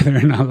once together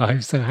in our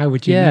lives, so how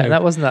would you know?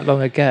 that wasn't that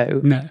long ago.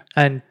 No.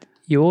 And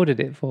you ordered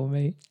it for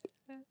me.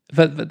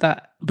 But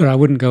that, But I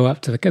wouldn't go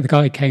up to the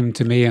guy came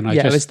to me and I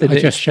Yeah, it was just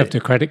the- shoved a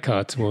credit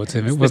card towards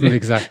him. It wasn't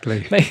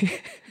exactly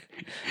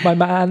my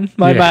man.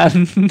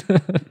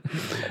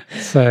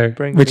 so.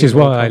 Bring Which me is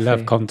more why I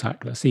love coffee.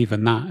 contactless.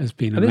 Even that has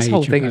been a This major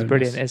whole thing is bonus.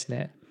 brilliant, isn't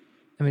it?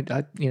 I mean,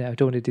 I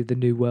don't want to do the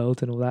new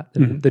world and all that,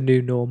 Mm-hmm. the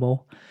new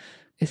normal.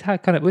 It's how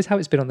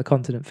it's been on the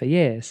continent for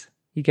years.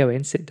 You go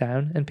in, sit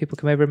down, and people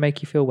come over and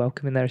make you feel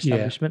welcome in their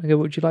establishment and go,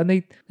 what would you like?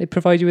 And they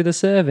provide you with a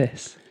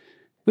service.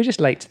 We're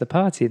just late to the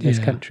party in this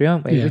Yeah. country,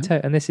 aren't we?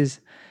 Yeah. And this is,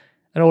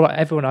 and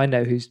everyone I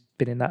know who's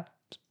been in that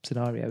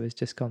scenario has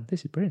just gone,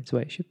 this is brilliant, it's the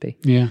way it should be.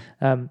 Yeah.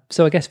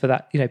 So I guess for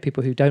that,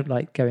 people who don't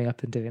like going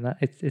up and doing that,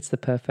 it's the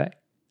perfect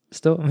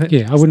storm.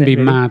 Yeah, I wouldn't be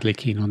really. madly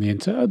keen on the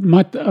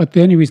internet.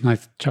 The only reason I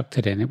chucked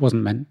it in, it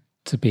wasn't meant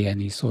to be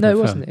any sort No, of...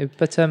 it wasn't.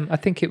 But I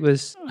think it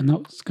was... I'm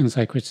not going to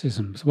say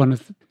criticisms. One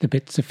of the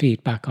bits of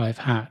feedback I've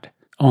had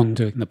on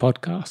doing the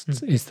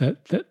podcasts is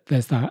that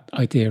there's that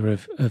idea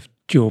of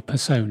dual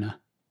persona.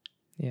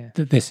 Yeah.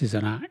 that this is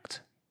an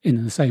act,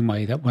 in the same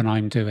way that when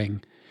I'm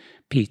doing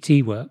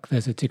PT work,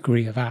 there's a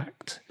degree of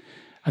act.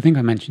 I think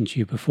I mentioned to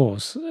you before,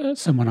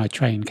 someone I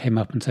trained came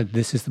up and said,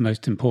 this is the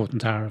most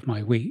important hour of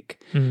my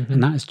week. Mm-hmm.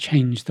 And that has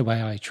changed the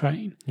way I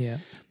train. Yeah.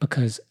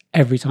 Because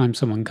every time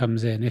someone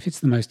comes in, if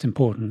it's the most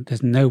important,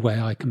 there's no way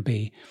I can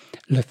be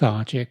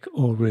lethargic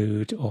or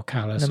rude or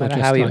callous. No matter or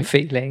just how you're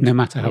feeling. No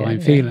matter how Yeah, I'm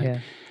yeah, feeling. yeah.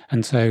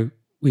 And so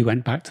we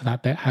went back to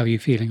that bit, how are you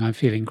feeling? I'm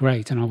feeling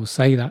great. And I will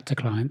say that to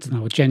clients and I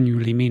will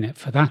genuinely mean it.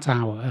 For that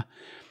hour,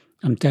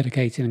 I'm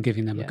dedicated and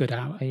giving them a good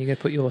hour. And you're going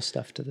to put your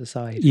stuff to the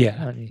side.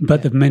 Yeah. Aren't you?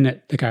 But the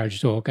minute the garage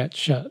door gets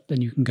shut,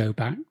 then you can go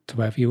back to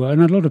wherever you were.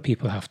 And a lot of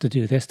people have to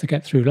do this to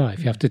get through life.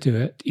 You have to do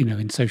it,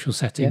 in social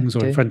settings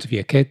or in front of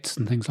your kids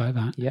and things like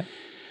that. Yeah.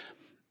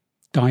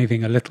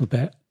 Diving a little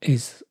bit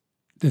is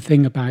the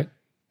thing about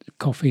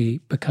coffee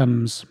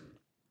becomes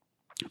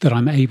that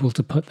I'm able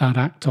to put that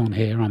act on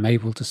here. I'm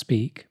able to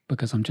speak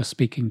because I'm just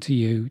speaking to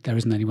you. There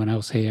isn't anyone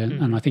else here.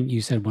 And I think you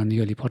said one of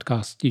the early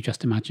podcasts, you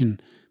just imagine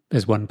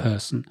there's one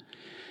person.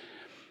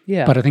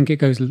 Yeah. But I think it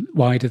goes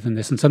wider than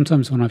this. And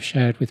sometimes when I've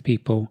shared with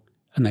people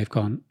and they've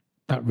gone,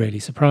 that really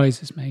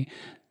surprises me,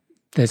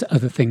 there's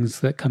other things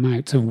that come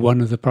out. So one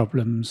of the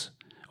problems,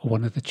 or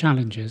one of the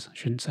challenges, I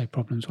shouldn't say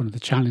problems, one of the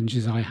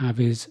challenges I have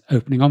is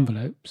opening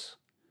envelopes.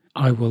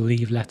 I will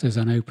leave letters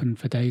unopened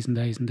for days and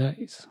days and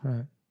days,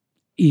 Right.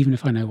 even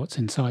if I know what's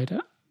inside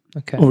it,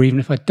 Okay. or even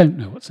if I don't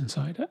know what's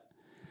inside it.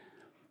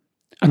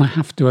 And I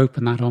have to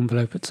open that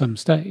envelope at some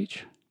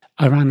stage.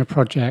 I ran a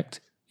project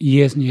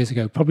years and years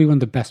ago, probably one of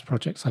the best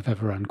projects I've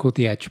ever run, called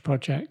the Edge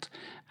Project,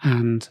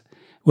 and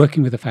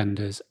working with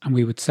offenders. And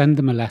we would send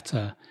them a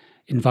letter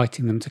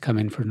inviting them to come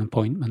in for an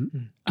appointment,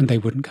 and they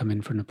wouldn't come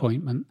in for an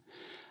appointment.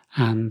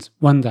 And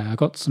one day I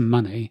got some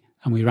money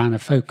and we ran a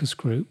focus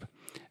group,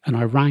 and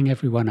I rang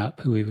everyone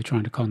up who we were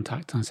trying to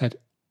contact. And I said,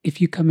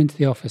 if you come into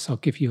the office, I'll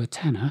give you a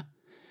tenner,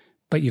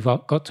 but you've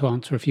got to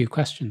answer a few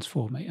questions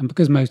for me. And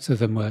because most of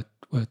them were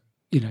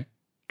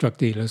drug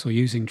dealers or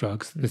using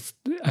drugs, there's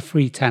a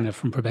free tenner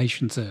from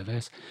probation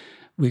service.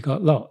 We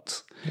got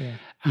lots. Yeah.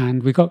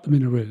 And we got them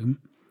in a room.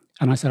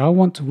 And I said, I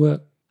want to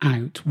work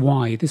out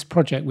why this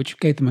project, which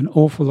gave them an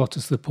awful lot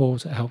of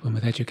support, it helped them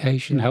with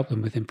education, helped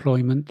them with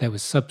employment. There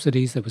was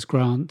subsidies, there was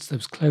grants, there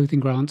was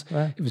clothing grants.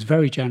 Right. It was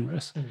very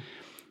generous.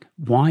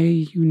 Why are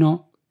you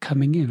not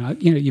coming in?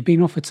 You've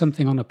been offered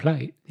something on a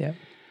plate. Yeah.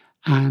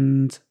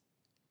 And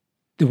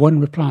the one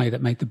reply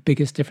that made the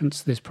biggest difference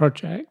to this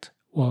project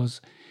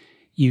was,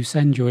 you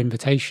send your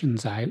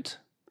invitations out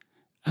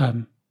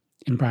in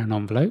brown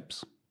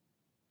envelopes.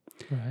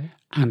 Right.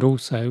 And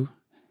also,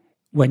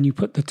 when you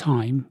put the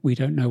time, we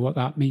don't know what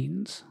that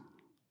means.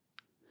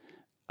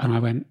 And I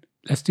went,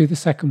 let's do the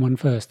second one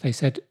first. They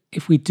said,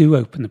 if we do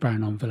open the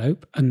brown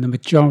envelope, and the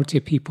majority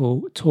of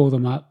people tore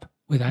them up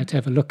without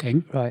ever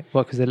looking. Right.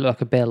 What, because they look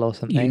like a bill or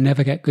something? You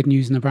never get good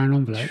news in a brown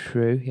envelope.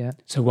 True, yeah.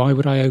 So why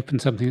would I open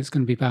something that's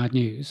going to be bad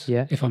news?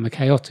 Yeah. If I'm a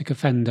chaotic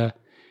offender,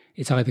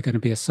 it's either going to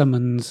be a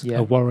summons,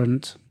 a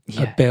warrant,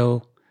 a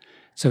bill.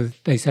 So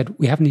they said,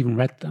 we haven't even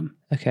read them.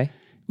 Okay.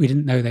 We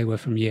didn't know they were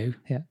from you.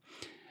 Yeah.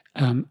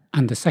 And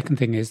the second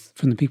thing is,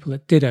 from the people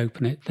that did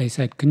open it, they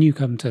said, can you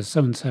come to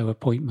so-and-so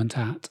appointment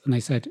at? And they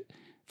said,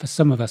 for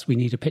some of us, we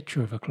need a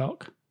picture of a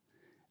clock.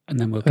 And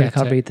then we'll get it.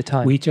 Can't read the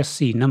time. We just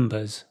see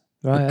numbers.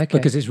 Right, okay.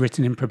 Because it's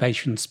written in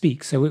probation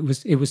speak. So it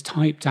was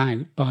typed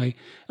out by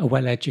a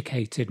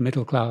well-educated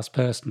middle-class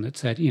person that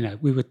said,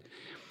 we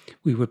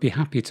would be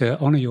happy to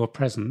honour your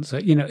presence.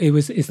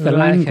 It's the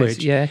language.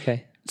 Okay. Yeah,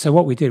 okay. So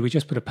what we did, we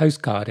just put a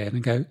postcard in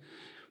and go,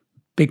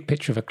 big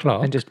picture of a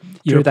clock. And just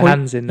drew the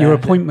hands in there. Your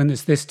appointment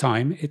is this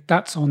time.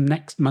 That's on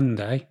next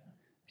Monday.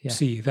 Yeah.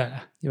 See you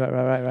there.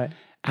 Right.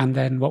 And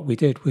then what we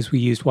did was we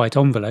used white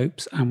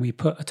envelopes and we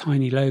put a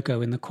tiny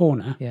logo in the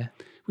corner,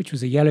 which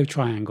was a yellow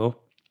triangle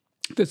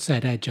that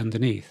said Edge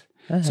underneath.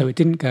 Uh-huh. So it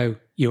didn't go,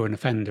 you're an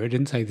offender. It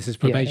didn't say this is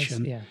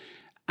probation.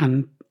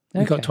 And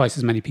we got twice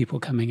as many people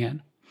coming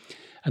in.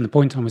 And the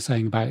point I was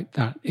saying about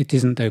that, it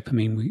isn't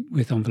dopamine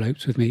with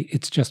envelopes with me.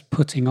 It's just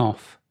putting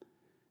off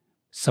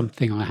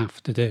something I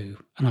have to do.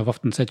 And I've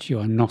often said to you,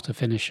 I'm not a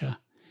finisher.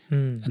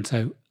 And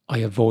so I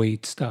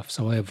avoid stuff.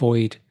 So I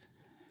avoid,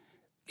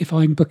 if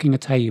I'm booking a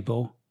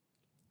table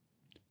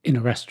in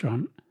a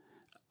restaurant,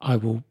 I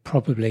will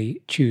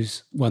probably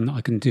choose one that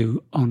I can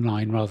do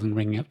online rather than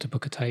ringing up to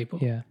book a table.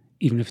 Yeah.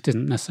 Even if it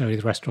isn't necessarily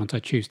the restaurant I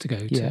choose to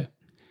go to.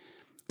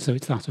 So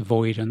it's that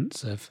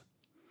avoidance of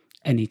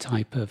any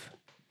type of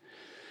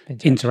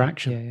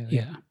interaction.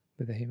 Yeah.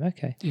 With the human.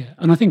 Okay. Yeah.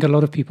 And I think a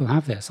lot of people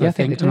have this. I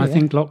think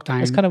lockdown.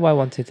 That's kind of why I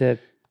wanted to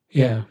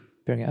Yeah.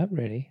 bring it up,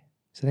 really.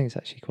 So I think it's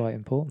actually quite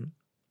important.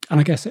 And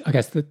I guess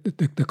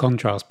the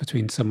contrast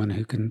between someone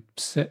who can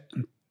sit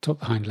and talk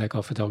the hind leg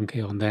off a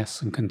donkey on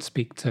this and can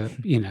speak to,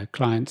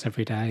 clients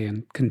every day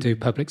and can do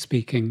public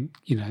speaking,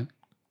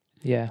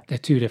 Yeah. they're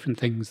two different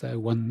things though.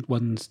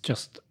 One's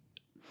just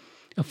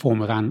a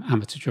form of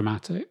amateur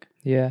dramatic.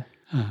 Yeah.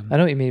 I know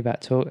what you mean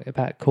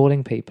about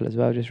calling people as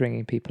well, just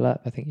ringing people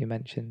up. I think you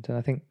mentioned, and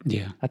I think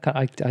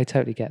I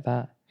totally get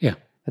that. Yeah,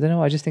 I don't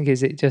know. I just think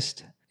is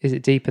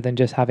it deeper than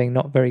just having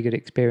not very good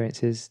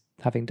experiences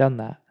having done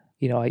that.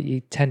 You know, you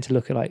tend to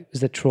look at like,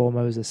 was there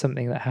trauma? Was there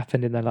something that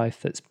happened in their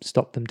life that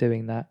stopped them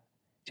doing that?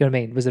 Do you know what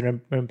I mean? Was there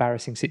an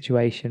embarrassing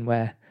situation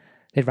where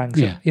they rang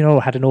some, you know,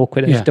 or had an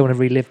awkward, and just don't want to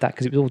relive that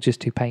because it was all just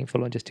too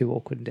painful and just too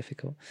awkward and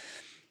difficult.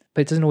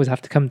 But it doesn't always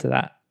have to come to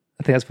that.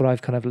 I think that's what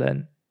I've kind of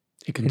learned.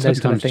 It can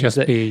sometimes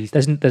just be...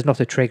 There's not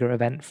a trigger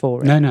event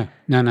for it. No.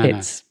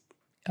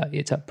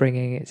 It's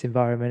upbringing, it's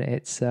environment,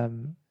 it's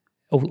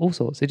all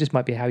sorts. It just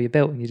might be how you're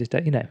built, and you just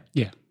don't, you know.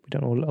 Yeah. We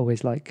don't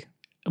always like...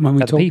 When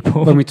we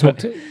talk,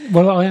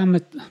 I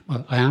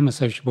am a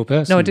sociable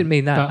person. No, I didn't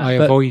mean that. But I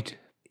avoid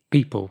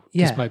people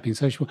despite being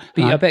sociable.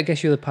 But I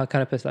guess you're the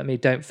kind of person like me.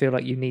 Don't feel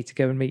like you need to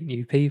go and meet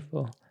new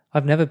people.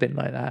 I've never been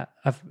like that.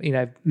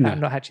 I'm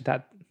not actually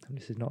that.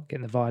 This is not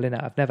getting the violin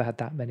out. I've never had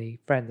that many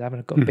friends. I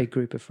haven't got a big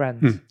group of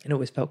friends. It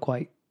always felt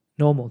quite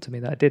normal to me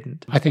that I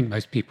didn't. I think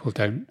most people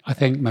don't. I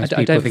think most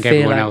people think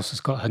everyone else has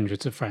got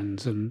hundreds of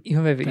friends, and you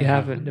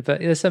haven't. But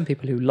there's some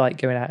people who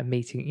like going out and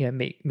meeting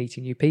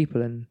new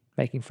people and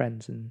making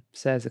friends. And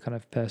Sarah's the kind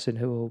of person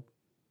who will,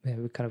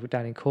 we kind of were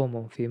down in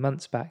Cornwall a few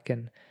months back,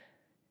 and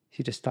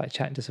she just started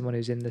chatting to someone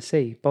who's in the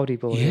sea,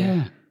 bodyboarding.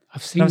 Yeah,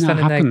 I've seen that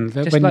happen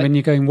when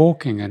you're going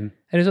walking, and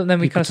then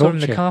we kind of saw them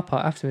in the car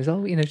park afterwards.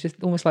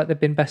 Just almost like they've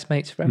been best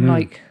mates forever.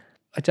 Like,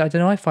 I don't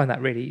know. I find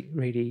that really,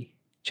 really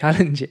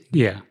challenging.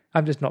 Yeah,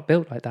 I'm just not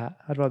built like that.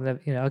 I'd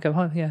rather, I'll go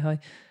hi,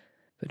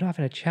 but not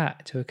having a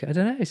chat to I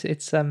don't know. It's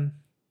that's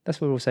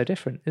why we're all so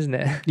different, isn't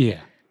it?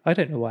 Yeah. I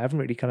don't know why. I haven't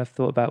really kind of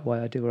thought about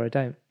why I do or I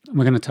don't.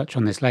 We're going to touch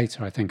on this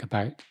later, I think,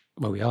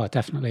 we are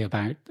definitely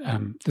about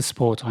the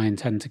support I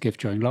intend to give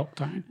during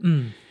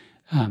lockdown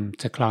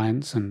to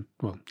clients and,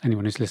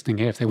 anyone who's listening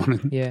here, if they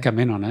want to come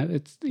in on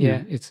it,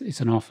 it's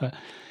an offer.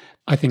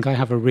 I think I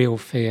have a real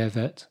fear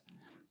that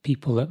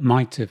people that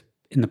might have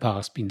in the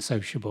past been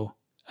sociable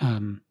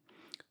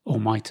or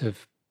might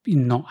have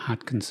not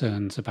had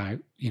concerns about,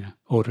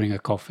 ordering a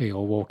coffee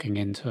or walking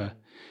into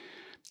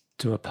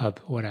a pub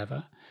or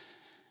whatever,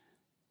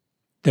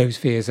 those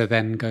fears are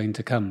then going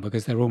to come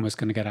because they're almost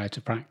going to get out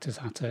of practice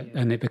at it,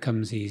 and it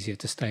becomes easier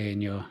to stay in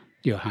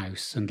your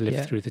house and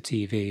live through the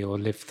TV or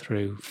live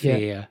through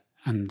fear,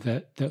 and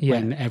that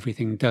when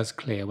everything does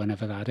clear,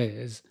 whenever that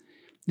is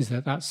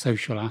that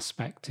social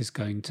aspect is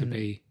going to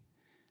be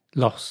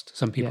lost.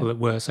 Some people that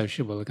were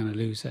sociable are going to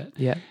lose it.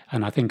 Yeah.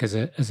 And I think as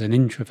an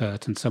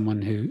introvert and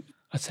someone who,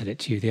 I said it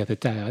to you the other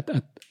day,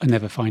 I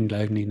never find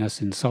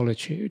loneliness in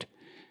solitude.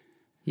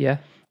 Yeah.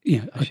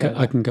 Yeah,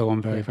 I can go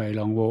on very, very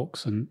long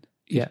walks, and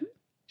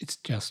it's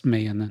just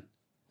me and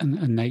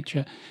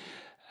nature.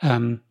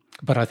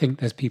 But I think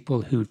there's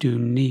people who do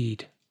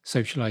need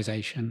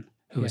socialization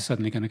who are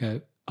suddenly going to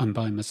go, I'm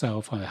by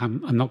myself.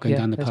 I'm not going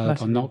down the pub.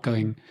 I'm not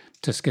going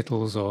to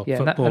Skittles or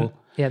football.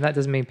 That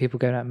doesn't mean people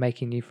going out and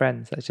making new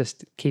friends. That's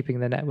just keeping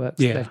the networks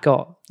that they've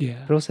got.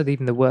 Yeah. But also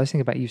even the worst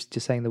thing about you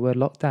just saying the word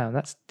lockdown,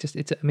 that's just,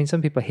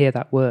 some people hear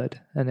that word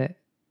and it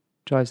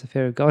drives the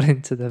fear of God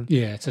into them.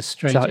 Yeah, it's a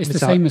strange... it's the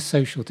same as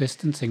social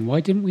distancing.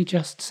 Why didn't we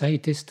just say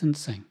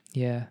distancing?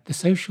 Yeah. The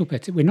social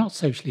bit, we're not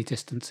socially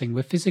distancing,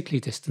 we're physically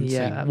distancing.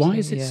 Yeah, why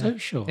is it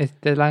social?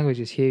 The language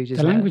is huge,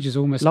 the language is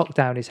almost...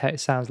 Lockdown is how it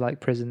sounds like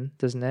prison,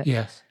 doesn't it?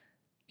 Yes.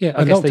 Yeah,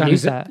 I guess they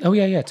use that. Oh,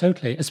 yeah,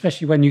 totally.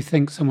 Especially when you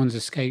think someone's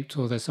escaped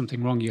or there's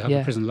something wrong, you have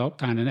a prison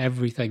lockdown and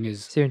everything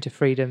is... So you're into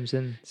freedoms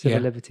and civil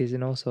liberties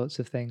and all sorts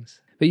of things.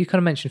 But you kind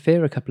of mentioned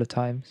fear a couple of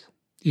times.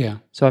 Yeah.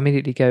 So I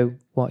immediately go,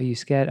 what are you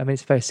scared?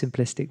 It's a very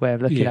simplistic way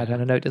of looking at it,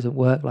 and I know it doesn't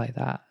work like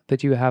that. But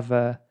do you have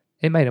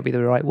it may not be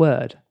the right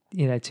word,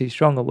 too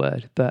strong a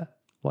word, but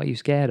what are you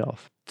scared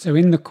of? So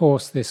in the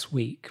course this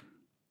week,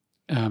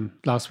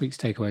 last week's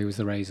takeaway was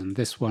the raisin.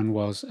 This one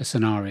was a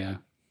scenario.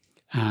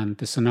 And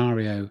the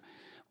scenario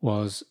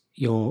was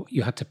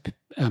you had to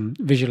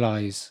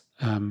visualize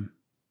a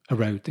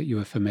road that you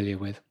were familiar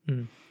with.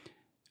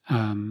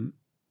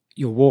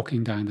 You're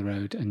walking down the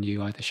road and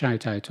you either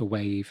shout out or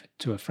wave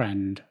to a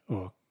friend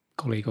or a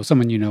colleague or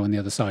someone you know on the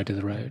other side of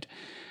the road,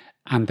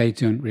 and they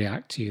don't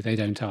react to you, they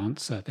don't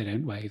answer, they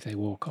don't wave, they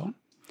walk on.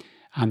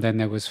 And then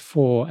there was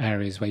 4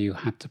 areas where you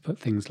had to put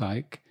things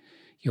like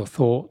your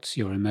thoughts,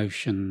 your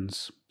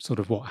emotions, sort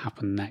of what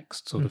happened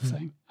next sort of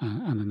thing,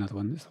 and another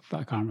one that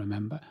I can't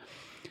remember.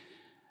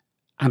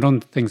 And on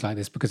things like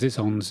this, because it's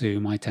on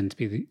Zoom, I tend to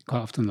be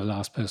quite often the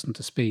last person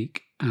to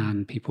speak,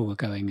 and people were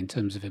going in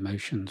terms of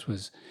emotions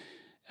was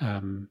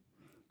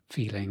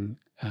feeling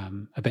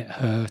a bit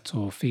hurt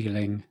or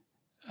feeling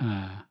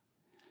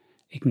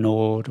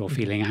ignored or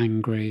feeling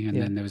angry,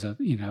 and then there was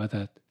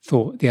other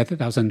thought. That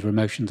was under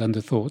emotions.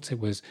 Under thoughts, it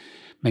was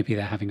maybe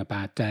they're having a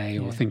bad day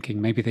or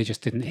thinking maybe they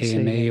just didn't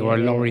hear me or a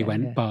lorry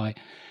went by.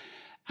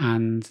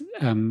 And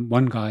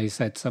one guy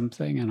said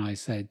something, and I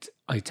said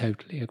I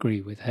totally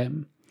agree with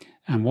him.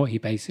 And what he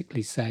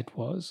basically said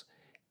was,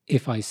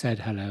 if I said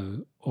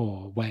hello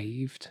or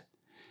waved,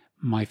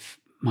 my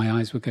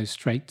eyes would go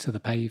straight to the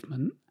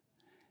pavement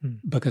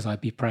because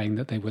I'd be praying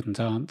that they wouldn't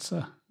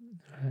answer.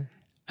 Right.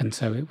 And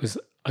so it was,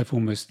 I've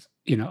almost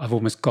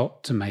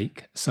got to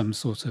make some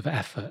sort of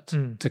effort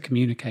to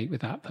communicate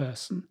with that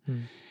person.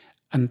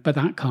 But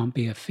that can't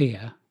be a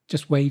fear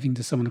just waving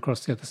to someone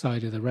across the other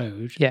side of the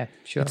road. Yeah,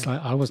 sure. It's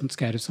like I wasn't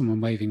scared of someone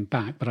waving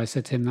back, but I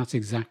said to him, that's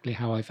exactly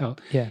how I felt.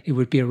 Yeah. It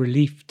would be a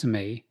relief to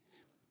me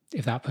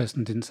if that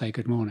person didn't say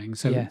good morning.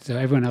 So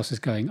everyone else is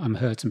going, I'm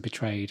hurt and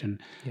betrayed.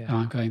 And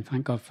I'm going,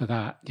 thank God for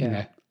that. Yeah. You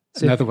know,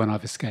 So another one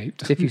I've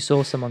escaped. So if you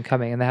saw someone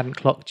coming and they hadn't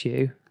clocked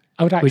you,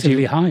 I would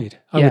actively hide.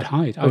 I would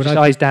hide. I would just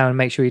eyes down and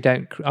make sure you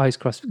don't eyes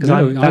cross.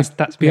 Because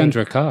that's be me.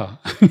 under a car.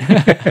 I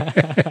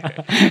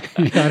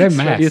don't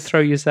mess. You throw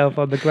yourself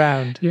on the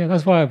ground. Yeah,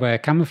 that's why I wear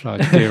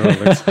camouflage gear all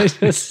the time.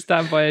 Just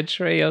stand by a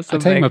tree or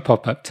something. I take my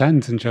pop-up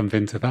tent and jump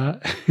into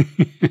that.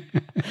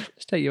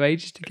 Just take you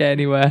ages to get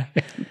anywhere.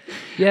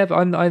 Yeah, but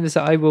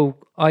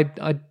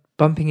I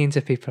bumping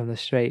into people on the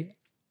street,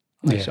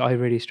 which I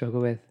really struggle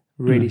with.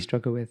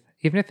 Struggle with,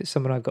 even if it's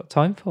someone I've got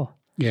time for.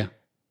 Yeah.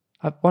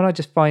 One I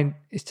just find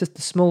it's just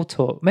the small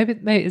talk. Maybe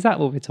is that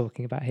what we're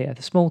talking about here?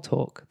 The small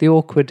talk, the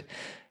awkward.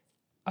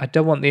 I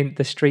don't want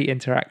the street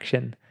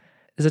interaction.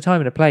 There's a time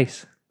and a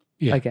place,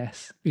 I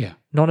guess. Yeah.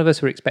 None of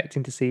us were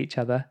expecting to see each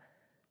other.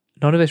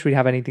 None of us really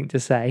have anything to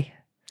say.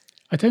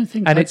 I don't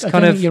think. And I it's don't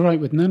kind of. think you're right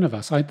with none of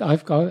us.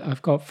 I've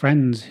got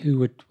friends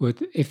who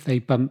would if they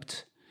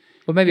bumped.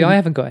 Well, maybe I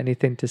haven't got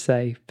anything to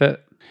say,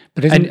 but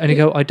and you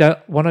go, I don't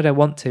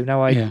want to.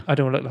 Now I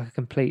don't look like a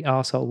complete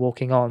arsehole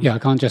walking on. Yeah, I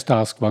can't just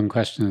ask one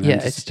question and then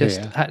it's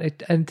just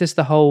and just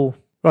the whole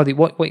rather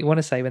what you want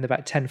to say when they're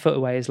about 10 foot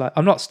away is like,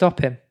 I'm not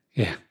stopping.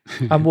 Yeah.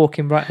 I'm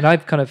walking right, and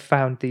I've kind of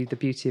found the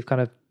beauty of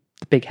kind of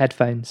the big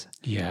headphones.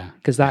 Yeah.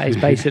 Because that is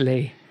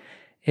basically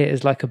it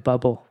is like a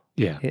bubble.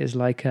 Yeah. It is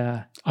like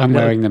a I'm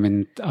wearing them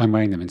in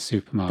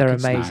supermarkets. They're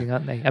amazing, now.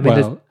 Aren't they? I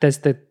mean, there's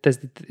a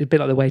bit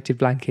like the weighted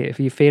blanket. If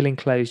you're feeling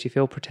closed, you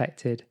feel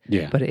protected.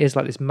 Yeah. But it is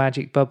like this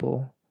magic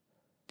bubble.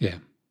 Yeah.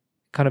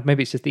 Kind of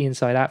maybe it's just the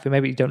inside outfit.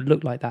 Maybe you don't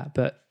look like that,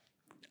 but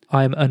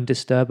I'm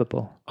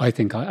undisturbable. I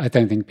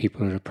don't think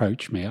people would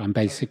approach me. I'm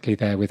basically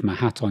there with my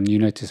hat on. You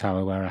notice how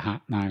I wear a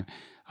hat now.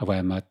 I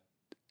wear my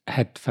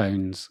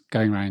headphones,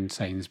 going around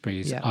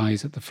Sainsbury's,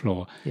 eyes at the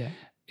floor. Yeah.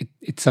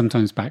 It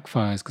sometimes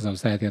backfires because I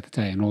was there the other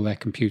day and all their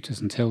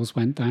computers and tills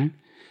went down.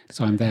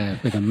 So I'm there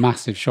with a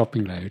massive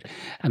shopping load,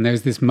 and there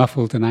was this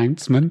muffled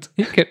announcement.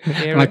 You couldn't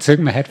hear and I took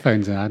my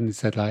headphones out and it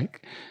said,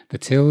 like, the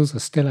tills are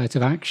still out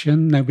of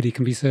action. Nobody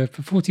can be served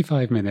for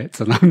 45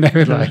 minutes. And I'm there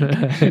with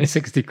like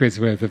 60 quid's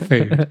worth of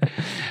food.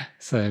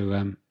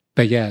 So,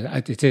 but yeah,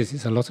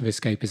 it's a lot of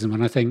escapism.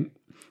 And I think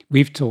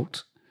we've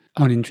talked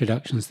on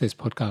introductions to this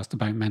podcast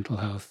about mental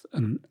health.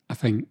 And I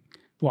think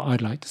what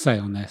I'd like to say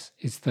on this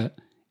is that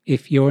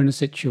if you're in a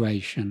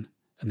situation,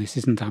 and this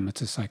isn't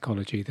amateur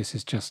psychology, this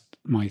is just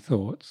my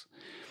thoughts.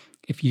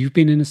 If you've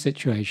been in a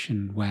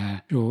situation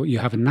where you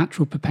have a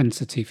natural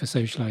propensity for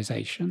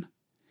socialization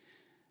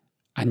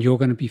and you're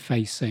going to be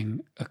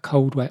facing a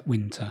cold, wet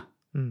winter,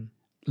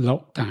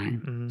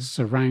 lockdown,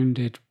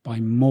 surrounded by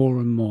more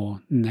and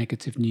more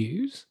negative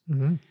news,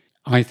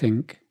 I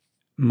think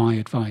my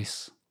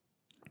advice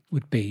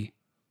would be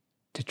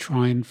to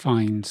try and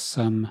find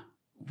some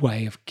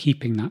way of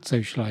keeping that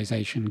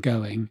socialization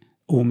going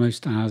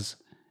almost as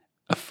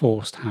a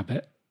forced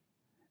habit,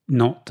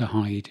 not to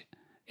hide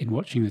in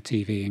watching the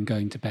TV and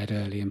going to bed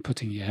early and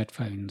putting your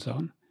headphones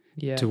on,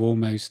 to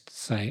almost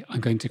say,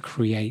 I'm going to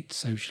create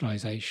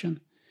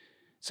socialization.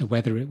 So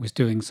whether it was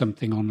doing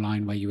something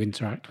online where you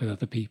interact with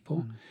other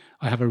people,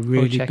 I have a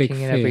really big fear.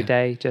 Checking in every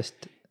day, just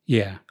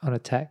on a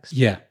text.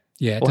 Yeah.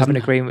 Or have an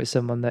agreement with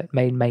someone that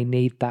may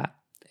need that.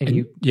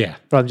 Rather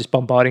than just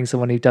bombarding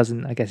someone who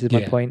doesn't, I guess is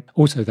my point.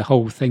 Also, the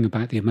whole thing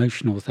about the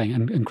emotional thing,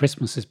 and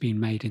Christmas has been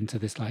made into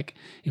this, like,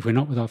 if we're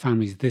not with our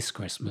families this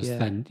Christmas,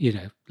 then,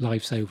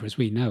 life's over as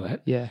we know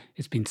it. Yeah.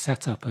 It's been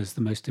set up as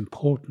the most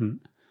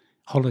important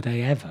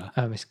holiday ever.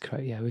 It's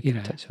great. Yeah, we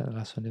touched on the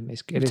last one, didn't we?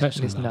 It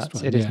is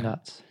nuts. It is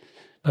nuts.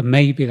 But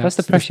maybe that's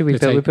the pressure we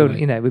build.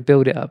 We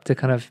build it up to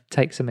kind of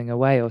take something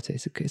away, or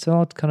it's an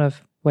odd kind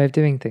of way of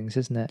doing things,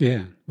 isn't it?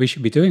 Yeah, we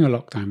should be doing a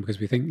lockdown because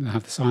we think they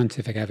have the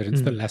scientific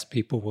evidence that less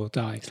people will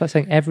die. It's like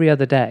saying every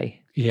other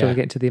day. Yeah, don't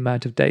get into the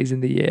amount of days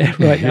in the year.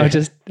 Right now, I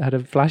just had a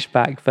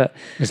flashback, but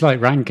it's like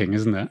ranking,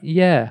 isn't it?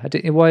 Yeah,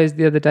 why is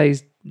the other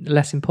days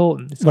less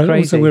important? It's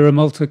crazy. Also we're a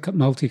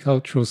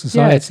multicultural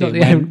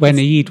society. When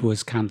Eid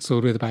was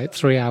cancelled with about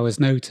 3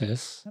 hours'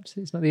 notice,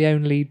 absolutely, it's not the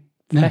only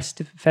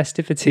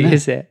festivity,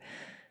 is it?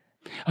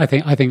 I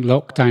think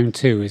Lockdown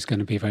 2 is going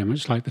to be very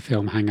much like the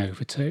film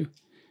Hangover 2.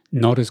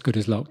 Not as good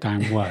as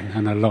Lockdown 1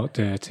 and a lot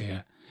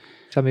dirtier.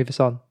 Shall I move us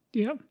on?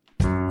 Yeah.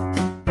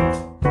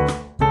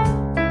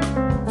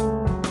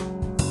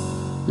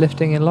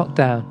 Lifting in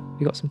lockdown.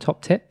 You got some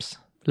top tips?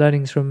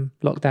 Learnings from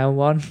Lockdown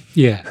 1?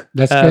 Yeah.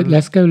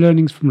 Let's go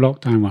learnings from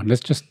Lockdown 1.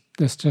 Let's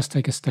just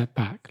take a step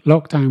back.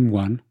 Lockdown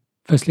 1,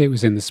 firstly, it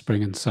was in the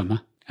spring and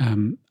summer.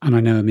 And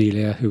I know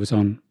Amelia, who was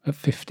on at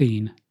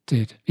 15,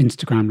 did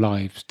Instagram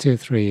lives 2 or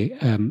 3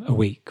 a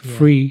week,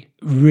 free,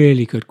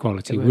 really good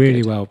quality,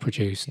 really well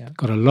produced,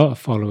 got a lot of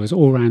followers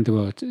all around the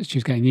world. She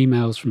was getting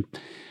emails from,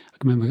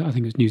 I think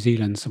it was New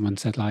Zealand, someone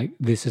said, like,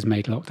 this has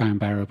made lockdown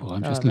bearable,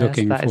 I'm just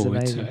looking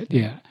forward to it.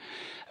 Yeah,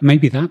 And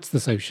maybe that's the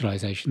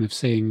socialization of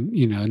seeing,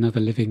 another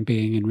living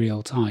being in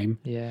real time,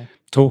 Yeah.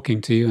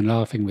 talking to you and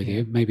laughing with Yeah.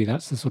 you. Maybe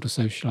that's the sort of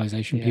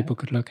socialization Yeah. people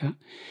could look at.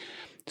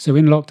 So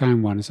in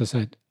lockdown 1, as I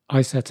said,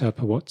 I set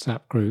up a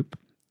WhatsApp group.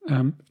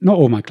 Not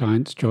all my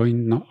clients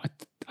joined.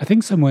 I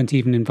think some weren't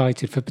even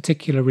invited for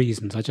particular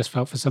reasons. I just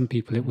felt for some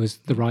people it was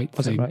the right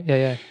Was it thing. right?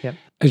 Yeah.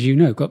 As you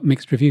know, got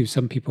mixed reviews.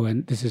 Some people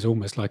went, this is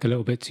almost like a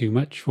little bit too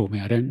much for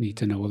me. I don't need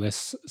to know all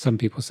this. Some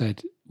people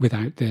said,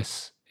 without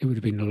this, it would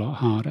have been a lot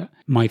harder.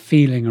 My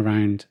feeling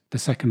around the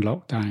second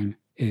lockdown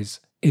is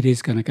it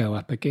is going to go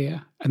up a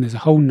gear. And there's a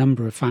whole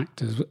number of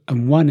factors.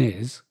 And one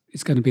is,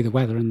 it's going to be the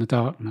weather and the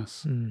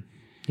darkness.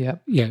 Yeah.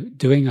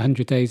 Doing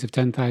 100 days of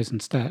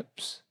 10,000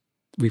 steps,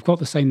 we've got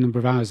the same number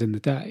of hours in the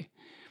day.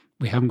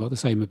 We haven't got the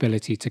same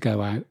ability to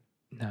go out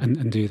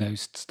and do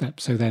those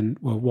steps. So then,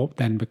 what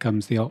then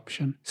becomes the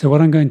option? So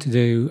what I'm going to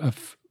do,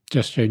 I've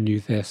just shown you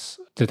this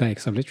today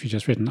because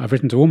I've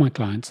written to all my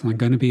clients, and I'm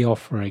going to be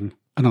offering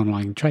an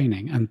online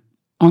training. And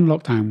on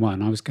lockdown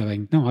 1, I was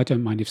going, no, I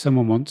don't mind if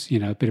someone wants,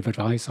 a bit of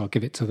advice, I'll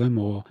give it to them,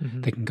 or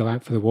they can go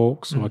out for the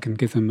walks, or I can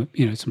give them,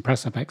 some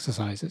press up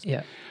exercises.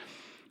 Yeah.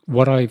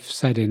 What I've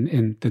said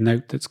in the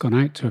note that's gone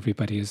out to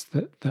everybody is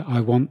that I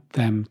want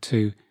them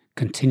to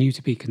continue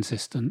to be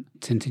consistent,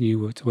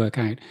 continue to work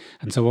out.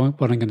 And so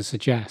what I'm going to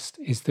suggest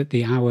is that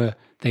the hour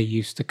they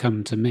used to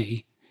come to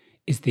me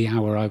is the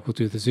hour I will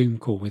do the Zoom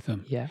call with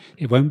them. Yeah.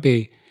 It won't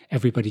be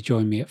everybody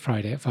join me at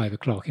Friday at 5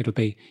 o'clock. It'll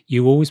be,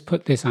 you always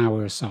put this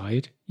hour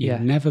aside. You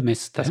never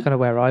missed That's it. kind of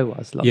where I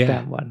was,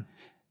 lockdown 1.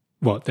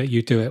 What, that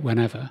you do it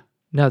whenever?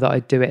 No, that I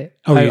do it.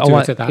 Oh, you do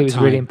it at that time. It was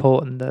really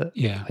important that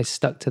Yeah. I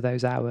stuck to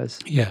those hours.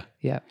 Yeah.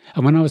 Yeah.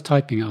 And when I was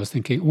typing, I was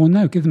thinking, well,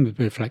 no, give them a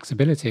bit of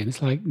flexibility. And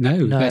it's like,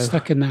 no, they're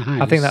stuck in their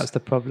house. I think that's the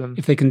problem.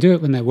 If they can do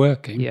it when they're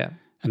working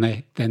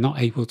and they're not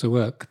able to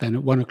work, then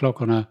at 1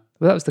 o'clock on a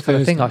Well, that was the kind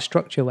of thing Thursday. our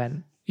structure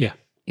went. Yeah.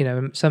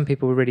 Some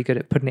people were really good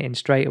at putting it in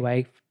straight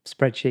away,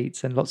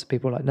 spreadsheets, and lots of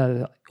people were like,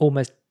 no,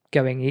 almost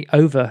going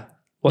over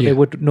what they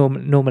would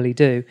normally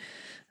do.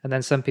 And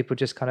then some people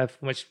just kind of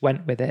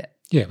went with it.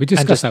 Yeah, we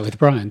discussed that with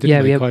Brian,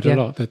 didn't we? Quite a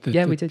lot. The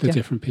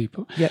different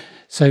people. Yeah.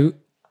 So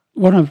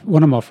what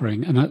I'm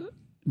offering, and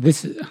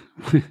this is,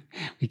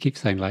 we keep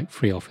saying like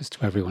free offers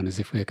to everyone as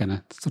if we're going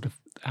to sort of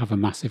have a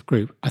massive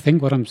group. I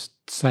think what I'm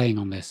saying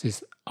on this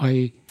is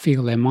I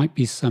feel there might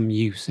be some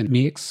use in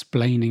me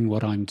explaining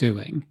what I'm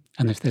doing.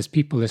 And if there's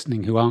people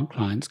listening who aren't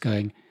clients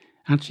going,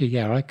 actually,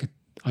 I could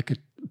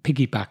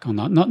piggyback on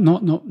that,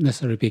 not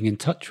necessarily being in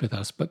touch with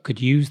us, but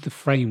could use the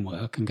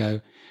framework and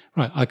go,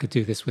 right, I could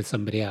do this with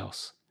somebody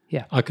else.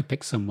 Yeah. I could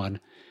pick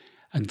someone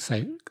and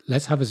say,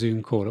 let's have a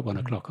Zoom call at 1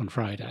 o'clock on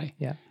Friday.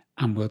 Yeah.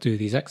 And we'll do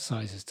these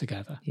exercises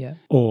together. Yeah.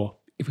 Or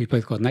if we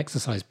both got an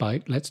exercise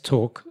bike, let's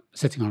talk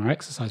sitting on our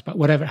exercise bike,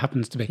 whatever it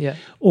happens to be. Yeah.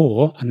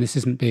 Or, and this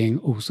isn't being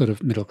all sort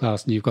of middle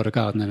class and you've got a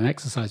garden and an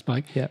exercise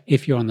bike. Yeah.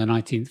 If you're on the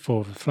 19th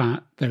floor of a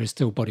flat, there is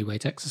still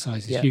bodyweight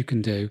exercises you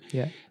can do.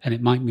 Yeah. And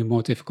it might be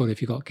more difficult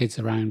if you've got kids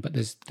around, but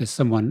there's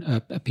someone,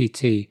 a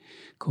PT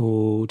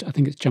called, I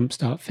think it's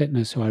Jumpstart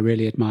Fitness, who I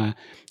really admire.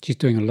 She's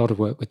doing a lot of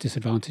work with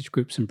disadvantaged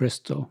groups in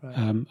Bristol,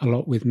 a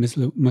lot with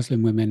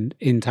Muslim women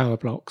in tower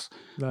blocks,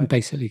 and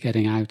basically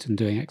getting out and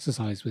doing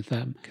exercise with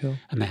them. Cool.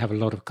 And they have a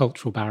lot of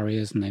cultural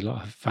barriers and they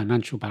have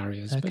financial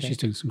barriers, but she's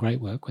doing some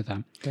great work with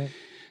them. Great.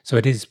 So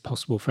it is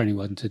possible for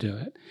anyone to do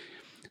it.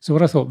 So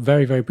what I thought,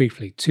 very, very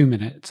briefly, 2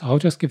 minutes, I'll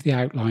just give the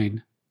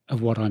outline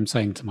of what I'm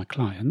saying to my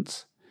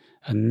clients,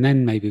 and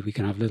then maybe we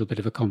can have a little bit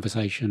of a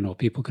conversation, or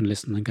people can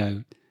listen and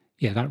go,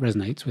 yeah, that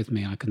resonates with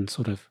me. I can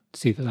sort of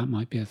see that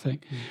might be a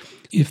thing.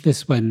 If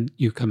this, when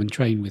you come and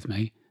train with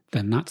me,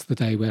 then that's the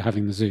day we're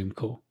having the Zoom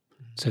call.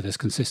 So there's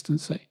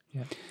consistency.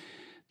 Yeah.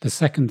 The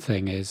second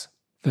thing is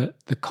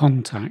that the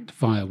contact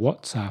via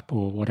WhatsApp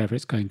or whatever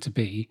it's going to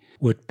be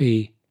would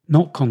be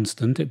not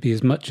constant. It'd be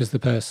as much as the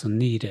person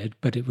needed,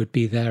 but it would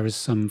be there as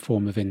some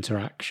form of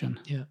interaction.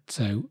 Yeah.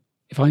 So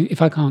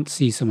if I can't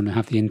see someone and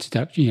have the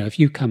introduction, if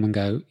you come and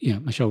go,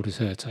 my shoulder's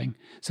hurting,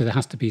 so there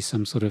has to be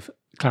some sort of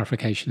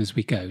clarification as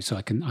we go. So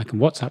I can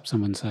WhatsApp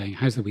someone saying,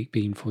 how's the week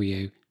been for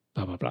you?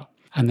 Blah, blah, blah.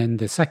 And then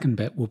the second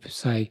bit will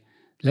say,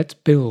 let's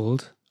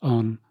build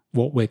on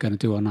what we're going to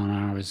do on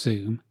our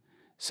Zoom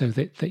so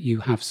that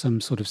you have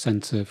some sort of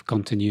sense of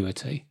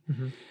continuity.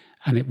 Mm-hmm.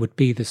 And it would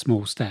be the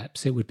small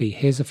steps. It would be,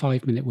 here's a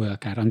 5-minute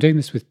workout. I'm doing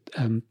this with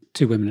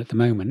 2 women at the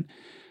moment.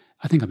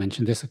 I think I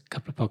mentioned this a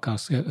couple of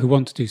podcasts ago, who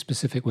want to do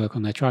specific work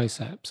on their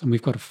triceps. And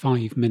we've got a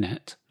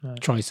 5-minute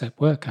tricep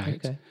workout.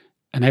 Okay.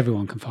 And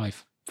everyone can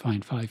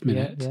find 5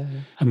 minutes. Yeah.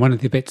 And one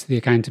of the bits of the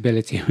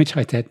accountability, which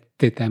I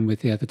did them with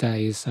the other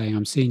day, is saying,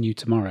 I'm seeing you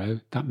tomorrow.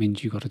 That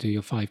means you've got to do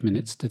your 5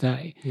 minutes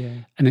today.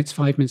 Yeah. And it's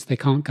 5 minutes. They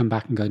can't come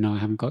back and go, no, I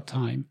haven't got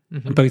time.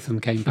 Mm-hmm. And both of them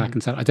came back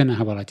and said, I don't know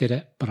how well I did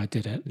it, but I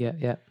did it.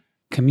 Yeah.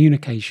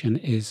 Communication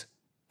is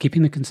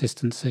keeping the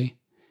consistency,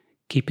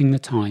 keeping the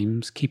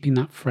times, keeping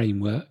that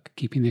framework,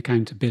 keeping the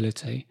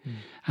accountability.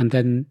 And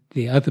then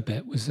the other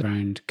bit was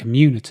around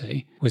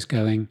community, was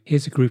going,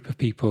 here's a group of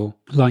people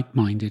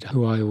like-minded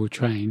who I will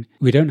train.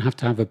 We don't have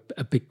to have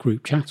a big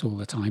group chat all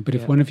the time, but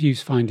if one of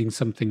you's finding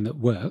something that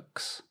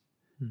works,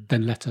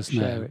 then let us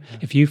know. Share it, yeah.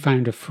 If you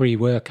found a free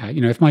workout,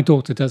 if my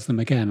daughter does them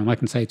again, and I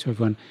can say to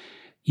everyone,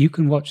 you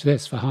can watch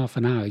this for half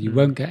an hour, you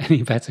won't get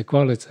any better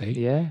quality.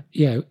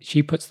 Yeah.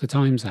 She puts the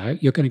times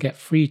out, you're going to get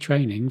free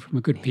training from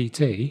a good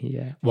PT.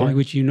 Yeah. Why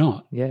would you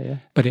not? Yeah.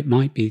 But it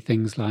might be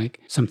things like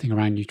something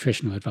around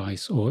nutritional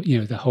advice, or,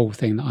 the whole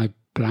thing that I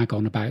blag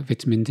on about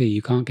vitamin D.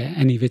 You can't get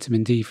any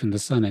vitamin D from the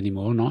sun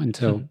anymore, not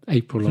until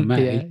April or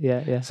May.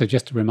 Yeah. So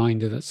just a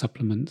reminder that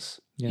supplements,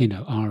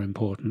 are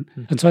important.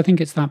 Mm. And so I think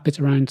it's that bit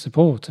around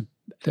support,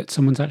 that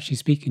someone's actually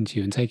speaking to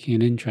you and taking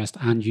an interest,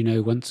 and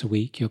once a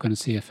week you're going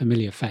to see a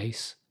familiar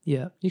face.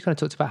 Yeah. You kind of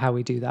talked about how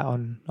we do that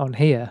on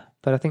here,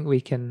 but I think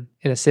we can,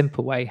 in a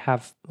simple way,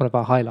 have one of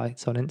our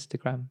highlights on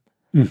Instagram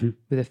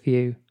with a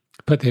few.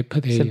 Put the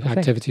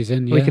activities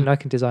in. Yeah. I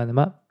can design them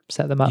up,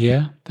 set them up.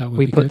 Yeah, that would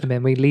we be put good. them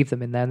in, we leave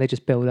them in there, and they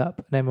just build up,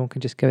 and everyone can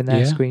just go in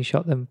there,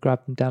 screenshot them,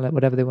 grab them, download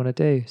whatever they want to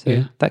do.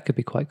 So that could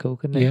be quite cool,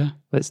 couldn't it? Yeah.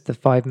 But it's the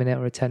 5 minute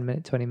or a 10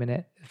 minute, 20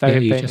 minute.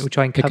 Just we'll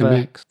try and pick a cover,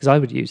 mix. because I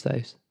would use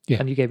those. Yeah.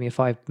 And you gave me a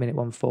 5 minute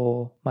one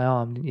for my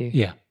arm, didn't you?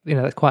 Yeah.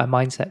 That's quite a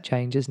mindset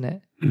change, isn't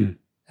it? Mm.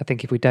 I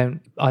think if we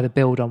don't either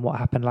build on what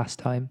happened last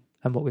time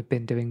and what we've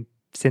been doing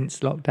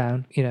since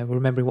lockdown, we're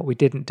remembering what we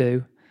didn't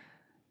do,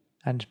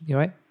 and you're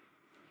right,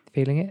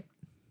 feeling it.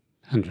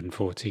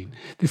 114.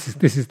 This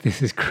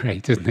is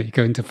great, isn't it? You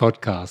go into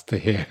podcast to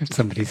hear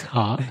somebody's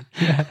heart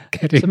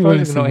getting Surprised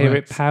worse to not and hear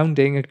worse. it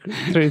pounding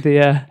through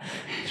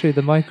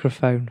the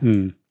microphone.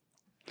 Mm.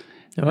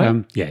 All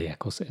right. Yeah, of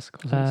course it is. Of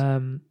course it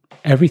is.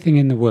 Everything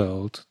in the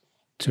world,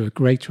 to a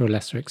greater or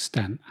lesser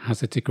extent,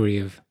 has a degree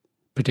of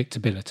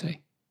predictability.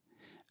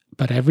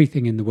 But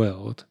everything in the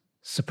world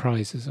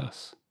surprises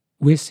us.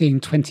 We're seeing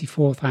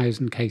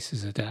 24,000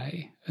 cases a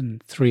day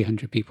and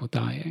 300 people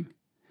dying,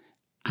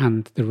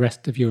 and the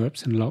rest of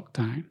Europe's in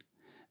lockdown.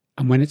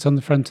 And when it's on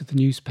the front of the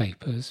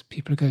newspapers,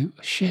 people are going,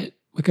 oh, shit,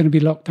 we're going to be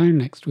locked down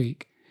next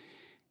week.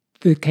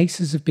 The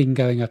cases have been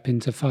going up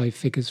into 5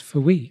 figures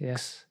for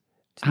weeks.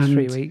 And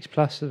 3 weeks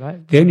plus,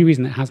 right? The only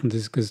reason it hasn't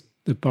is because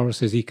the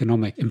Boris's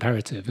economic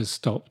imperative has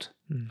stopped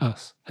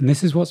us. And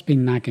this is what's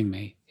been nagging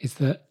me, is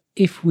that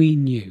if we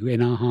knew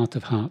in our heart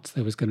of hearts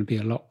there was going to be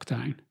a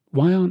lockdown,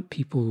 why aren't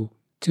people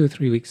 2 or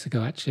 3 weeks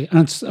ago actually,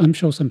 and I'm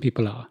sure some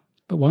people are,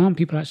 but why aren't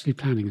people actually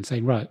planning and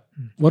saying, right,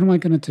 what am I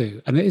going to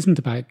do? And it isn't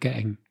about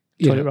getting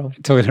toilet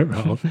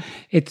roll.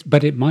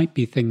 But it might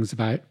be things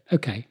about,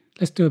 okay,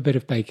 let's do a bit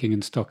of baking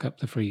and stock up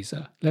the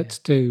freezer. Let's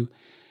do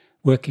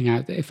working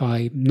out that if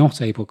I'm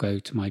not able to go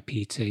to my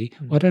PT,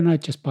 why don't I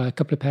just buy a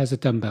couple of pairs of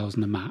dumbbells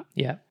and a mat?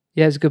 Yeah,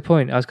 it's a good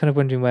point. I was kind of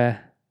wondering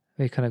where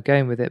we're kind of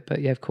going with it, but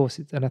yeah, of course,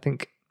 and I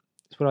think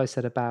it's what I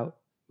said about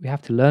we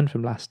have to learn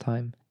from last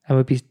time, and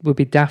we'd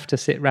be daft to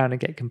sit around and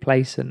get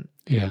complacent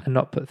and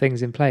not put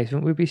things in place.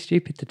 We'd be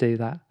stupid to do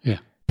that. Yeah.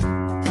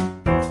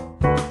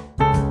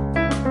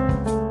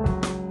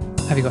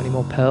 Have you got any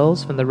more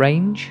pearls from the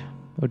range,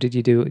 or did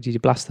you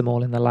blast them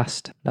all in the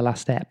last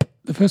ep?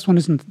 The first one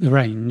isn't the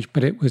range,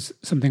 but it was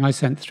something I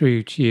sent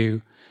through to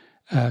you,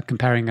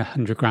 comparing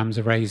 100 grams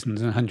of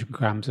raisins and 100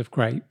 grams of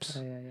grapes.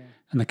 Oh, yeah.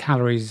 And the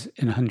calories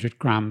in 100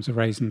 grams of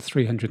raisins,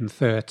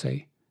 330,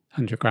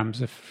 100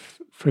 grams of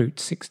fruit,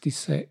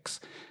 66,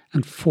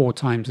 and 4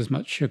 times as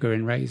much sugar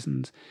in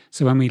raisins.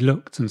 So when we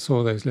looked and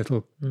saw those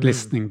little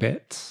glistening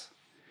bits,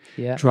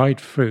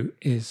 dried fruit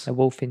is... a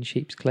wolf in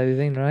sheep's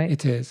clothing, right?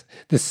 It is.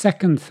 The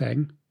second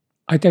thing,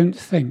 I don't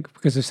think,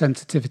 because of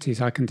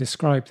sensitivities, I can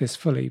describe this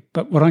fully.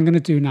 But what I'm going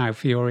to do now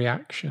for your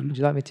reaction... Would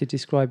you like me to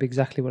describe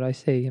exactly what I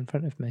see in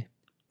front of me?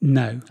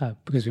 No,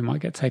 because we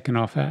might get taken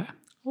off air.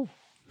 Oh,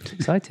 it's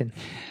exciting.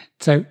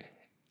 So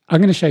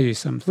I'm going to show you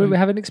something. We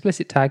have an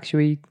explicit tag. Should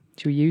we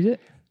use it?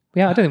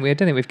 Yeah, I don't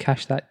think we've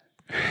cashed that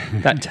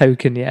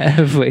token yet,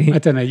 have we? I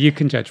don't know. You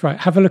can judge. Right.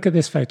 Have a look at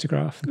this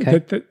photograph.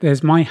 Okay.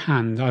 There's my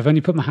hand. I've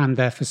only put my hand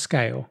there for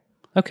scale.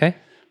 Okay.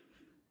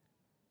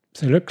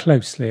 So look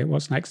closely at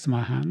what's next to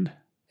my hand.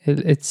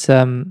 It's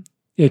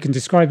you can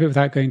describe it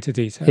without going into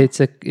detail.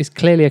 It's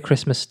clearly a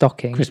Christmas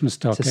stocking. Christmas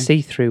stocking. It's a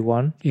see-through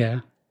one.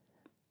 Yeah.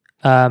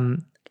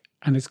 And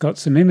it's got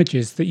some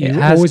images that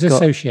you always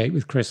associate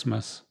with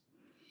Christmas.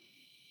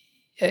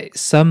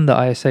 Some that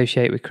I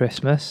associate with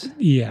Christmas.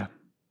 Yeah.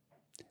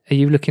 Are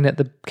you looking at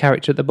the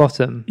character at the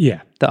bottom?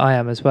 Yeah. That I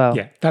am as well?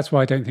 Yeah. That's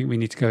why I don't think we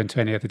need to go into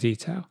any other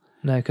detail.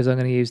 No, because I'm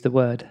going to use the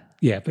word.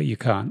 Yeah, but you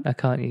can't. I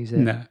can't use it.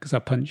 No, because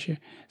I'll punch you.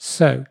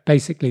 So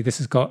basically, this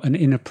has got an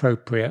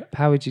inappropriate...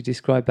 How would you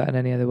describe that in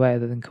any other way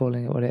other than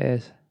calling it what it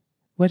is?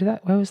 Where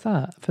was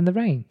that? From the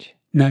range?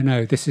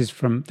 No, this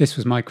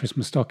was my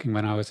Christmas stocking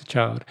when I was a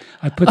child.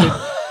 I put it...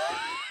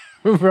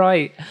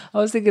 Right. I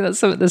was thinking there's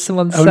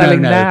someone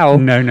selling now.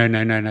 No.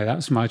 That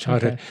was my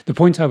childhood. Okay. The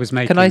point I was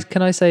making...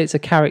 Can I say it's a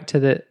character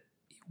that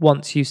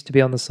once used to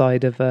be on the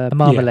side of a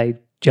marmalade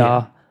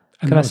jar?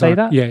 Yeah. Can I say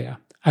that? Yeah.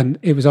 And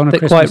it was on a that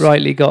Christmas... quite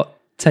rightly got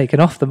taken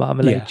off the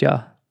marmalade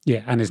jar.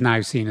 Yeah, and is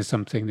now seen as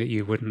something that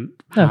you wouldn't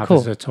have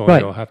as a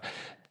toy or have.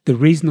 The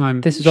reason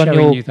I'm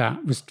showing you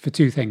that was for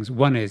 2 things.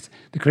 One is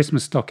the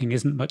Christmas stocking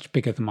isn't much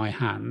bigger than my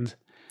hand.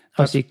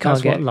 That's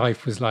what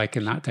life was like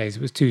in that days.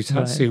 It was 2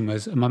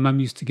 Satsumas, and my mum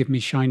used to give me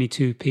shiny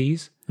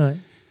 2Ps. Right.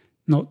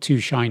 not two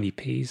shiny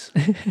peas.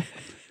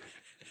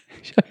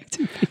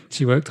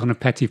 She worked on a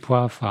petit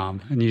pois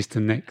farm and used to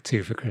nick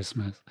 2 for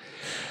Christmas.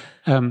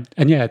 And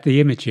yeah,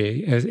 the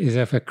imagery is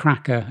of a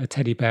cracker, a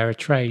teddy bear, a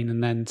train,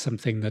 and then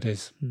something that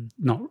is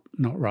not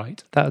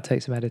right. That'll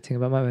take some editing,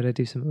 but I might be able to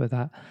do something with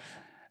that.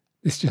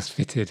 It's just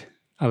fitted.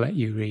 I'll let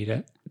you read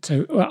it.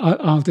 So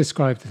I'll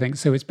describe the thing.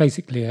 So it's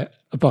basically a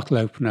bottle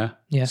opener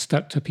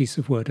stuck to a piece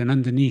of wood, and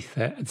underneath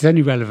it, it's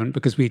only relevant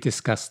because we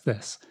discussed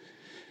this.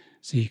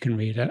 So you can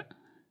read it.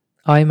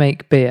 I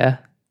make beer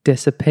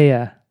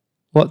disappear.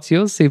 What's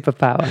your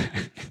superpower?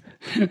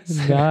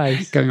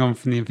 Nice. Going on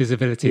from the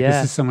invisibility,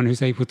 this is someone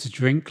who's able to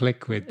drink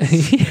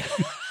liquids.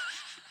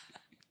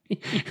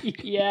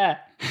 Yeah.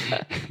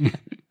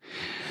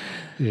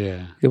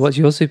 Yeah. What's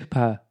your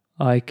superpower?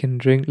 I can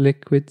drink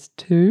liquids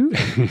too.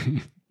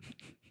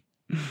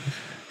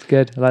 It's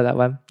good. I like that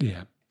one.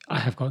 Yeah. I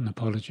have got an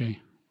apology.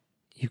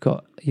 You've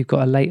got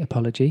a late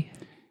apology.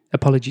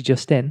 Apology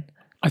just in.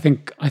 I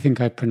think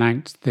I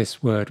pronounced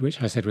this word,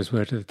 which I said was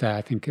word of the day.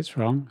 I think it's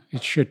wrong.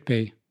 It should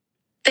be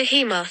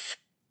behemoth.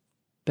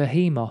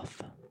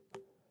 Behemoth.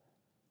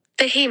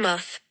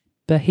 Behemoth.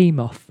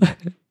 Behemoth.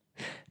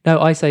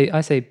 No, I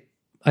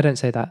don't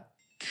say that.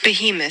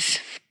 Behemoth.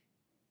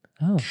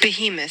 Oh.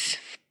 Behemoth.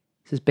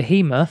 This is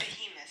behemoth.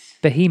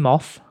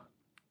 Behemoth.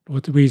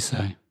 What do we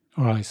say?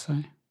 Or I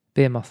say?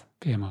 Behemoth.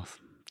 Behemoth.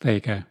 There you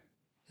go.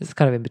 It's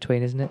kind of in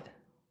between, isn't it?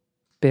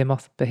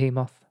 Behemoth,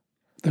 behemoth.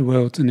 The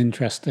world's an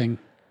interesting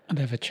and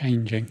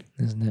ever-changing.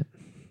 Isn't it?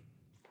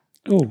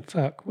 Oh,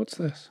 fuck. What's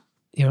this?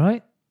 You all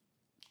right?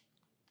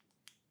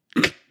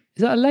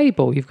 Is that a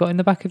label you've got in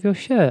the back of your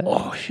shirt?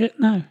 Oh, shit,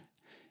 no.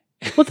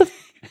 What the...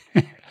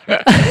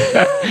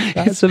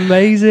 That's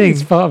amazing.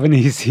 It's part of an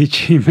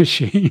ECG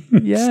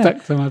machine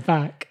stuck to my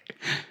back.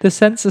 The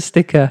sensor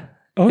sticker.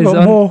 Oh, I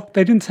got more.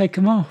 They didn't take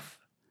them off.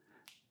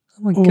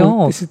 Oh my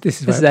God.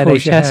 This is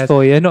NHS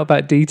for you, not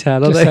about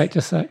detail, are they?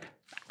 Just like.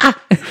 Ah!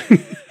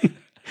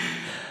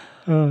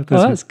 Oh,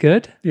 that's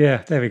good.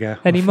 Yeah, there we go.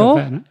 Any more?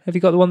 Have you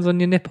got the ones on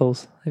your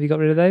nipples? Have you got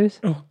rid of those?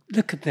 Oh,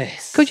 look at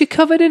this. Because you're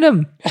covered in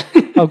them.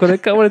 I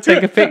want to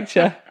take a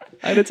picture.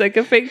 I'm going to take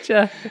a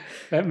picture.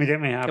 Let me get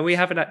my abs. And we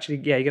haven't actually...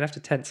 Yeah, you're going to have to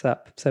tense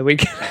up so we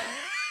can...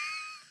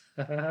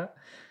 I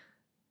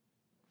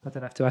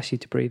don't have to ask you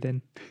to breathe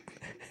in.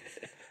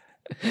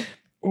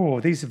 Oh,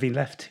 these have been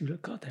left too.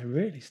 Look, God, they're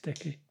really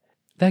sticky.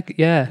 They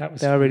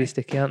are really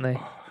sticky, aren't they?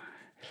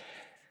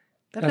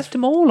 They've left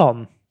them all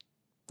on.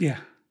 Yeah.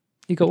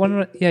 You got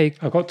one... Yeah.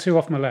 I got 2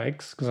 off my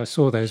legs because I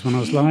saw those when I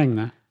was lying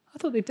there. I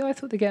thought they'd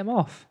get them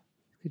off.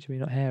 Good to be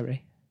not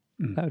hairy.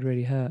 That would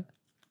really hurt.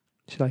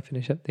 Should I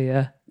finish up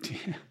the...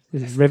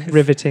 This is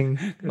riveting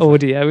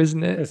audio,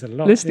 isn't it? There's a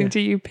lot. Listening to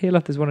you peel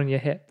up, there's one on your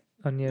hip,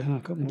 on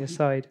your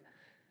side.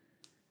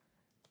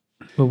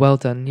 Well, well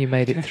done. You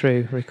made it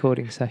through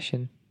recording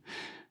session.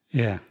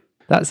 Yeah.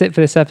 That's it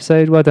for this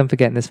episode. Well done for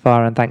getting this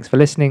far, and thanks for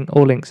listening.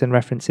 All links and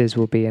references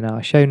will be in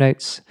our show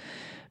notes.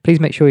 Please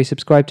make sure you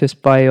subscribe to us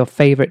by your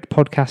favourite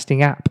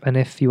podcasting app. And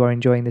if you are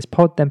enjoying this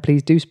pod, then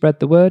please do spread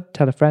the word.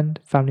 Tell a friend,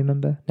 family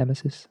member,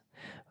 nemesis,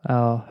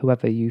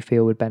 whoever you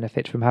feel would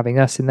benefit from having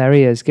us in their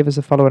ears. Give us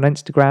a follow on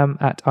Instagram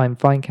at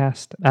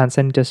I'mFinecast, and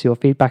send us your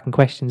feedback and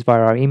questions via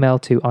our email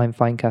to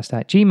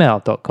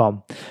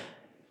imfinecast@gmail.com.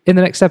 In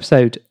the next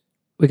episode,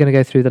 we're going to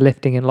go through the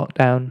lifting in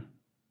lockdown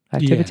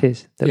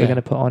activities that we're going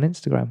to put on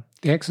Instagram.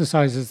 The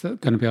exercises that are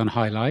going to be on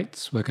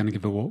highlights, we're going to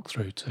give a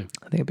walkthrough too.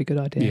 I think it'd be a good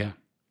idea. Yeah.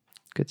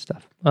 Good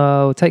stuff.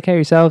 Take care of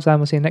yourselves, and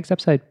we'll see you in the next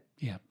episode.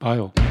 Yeah. Bye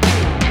all.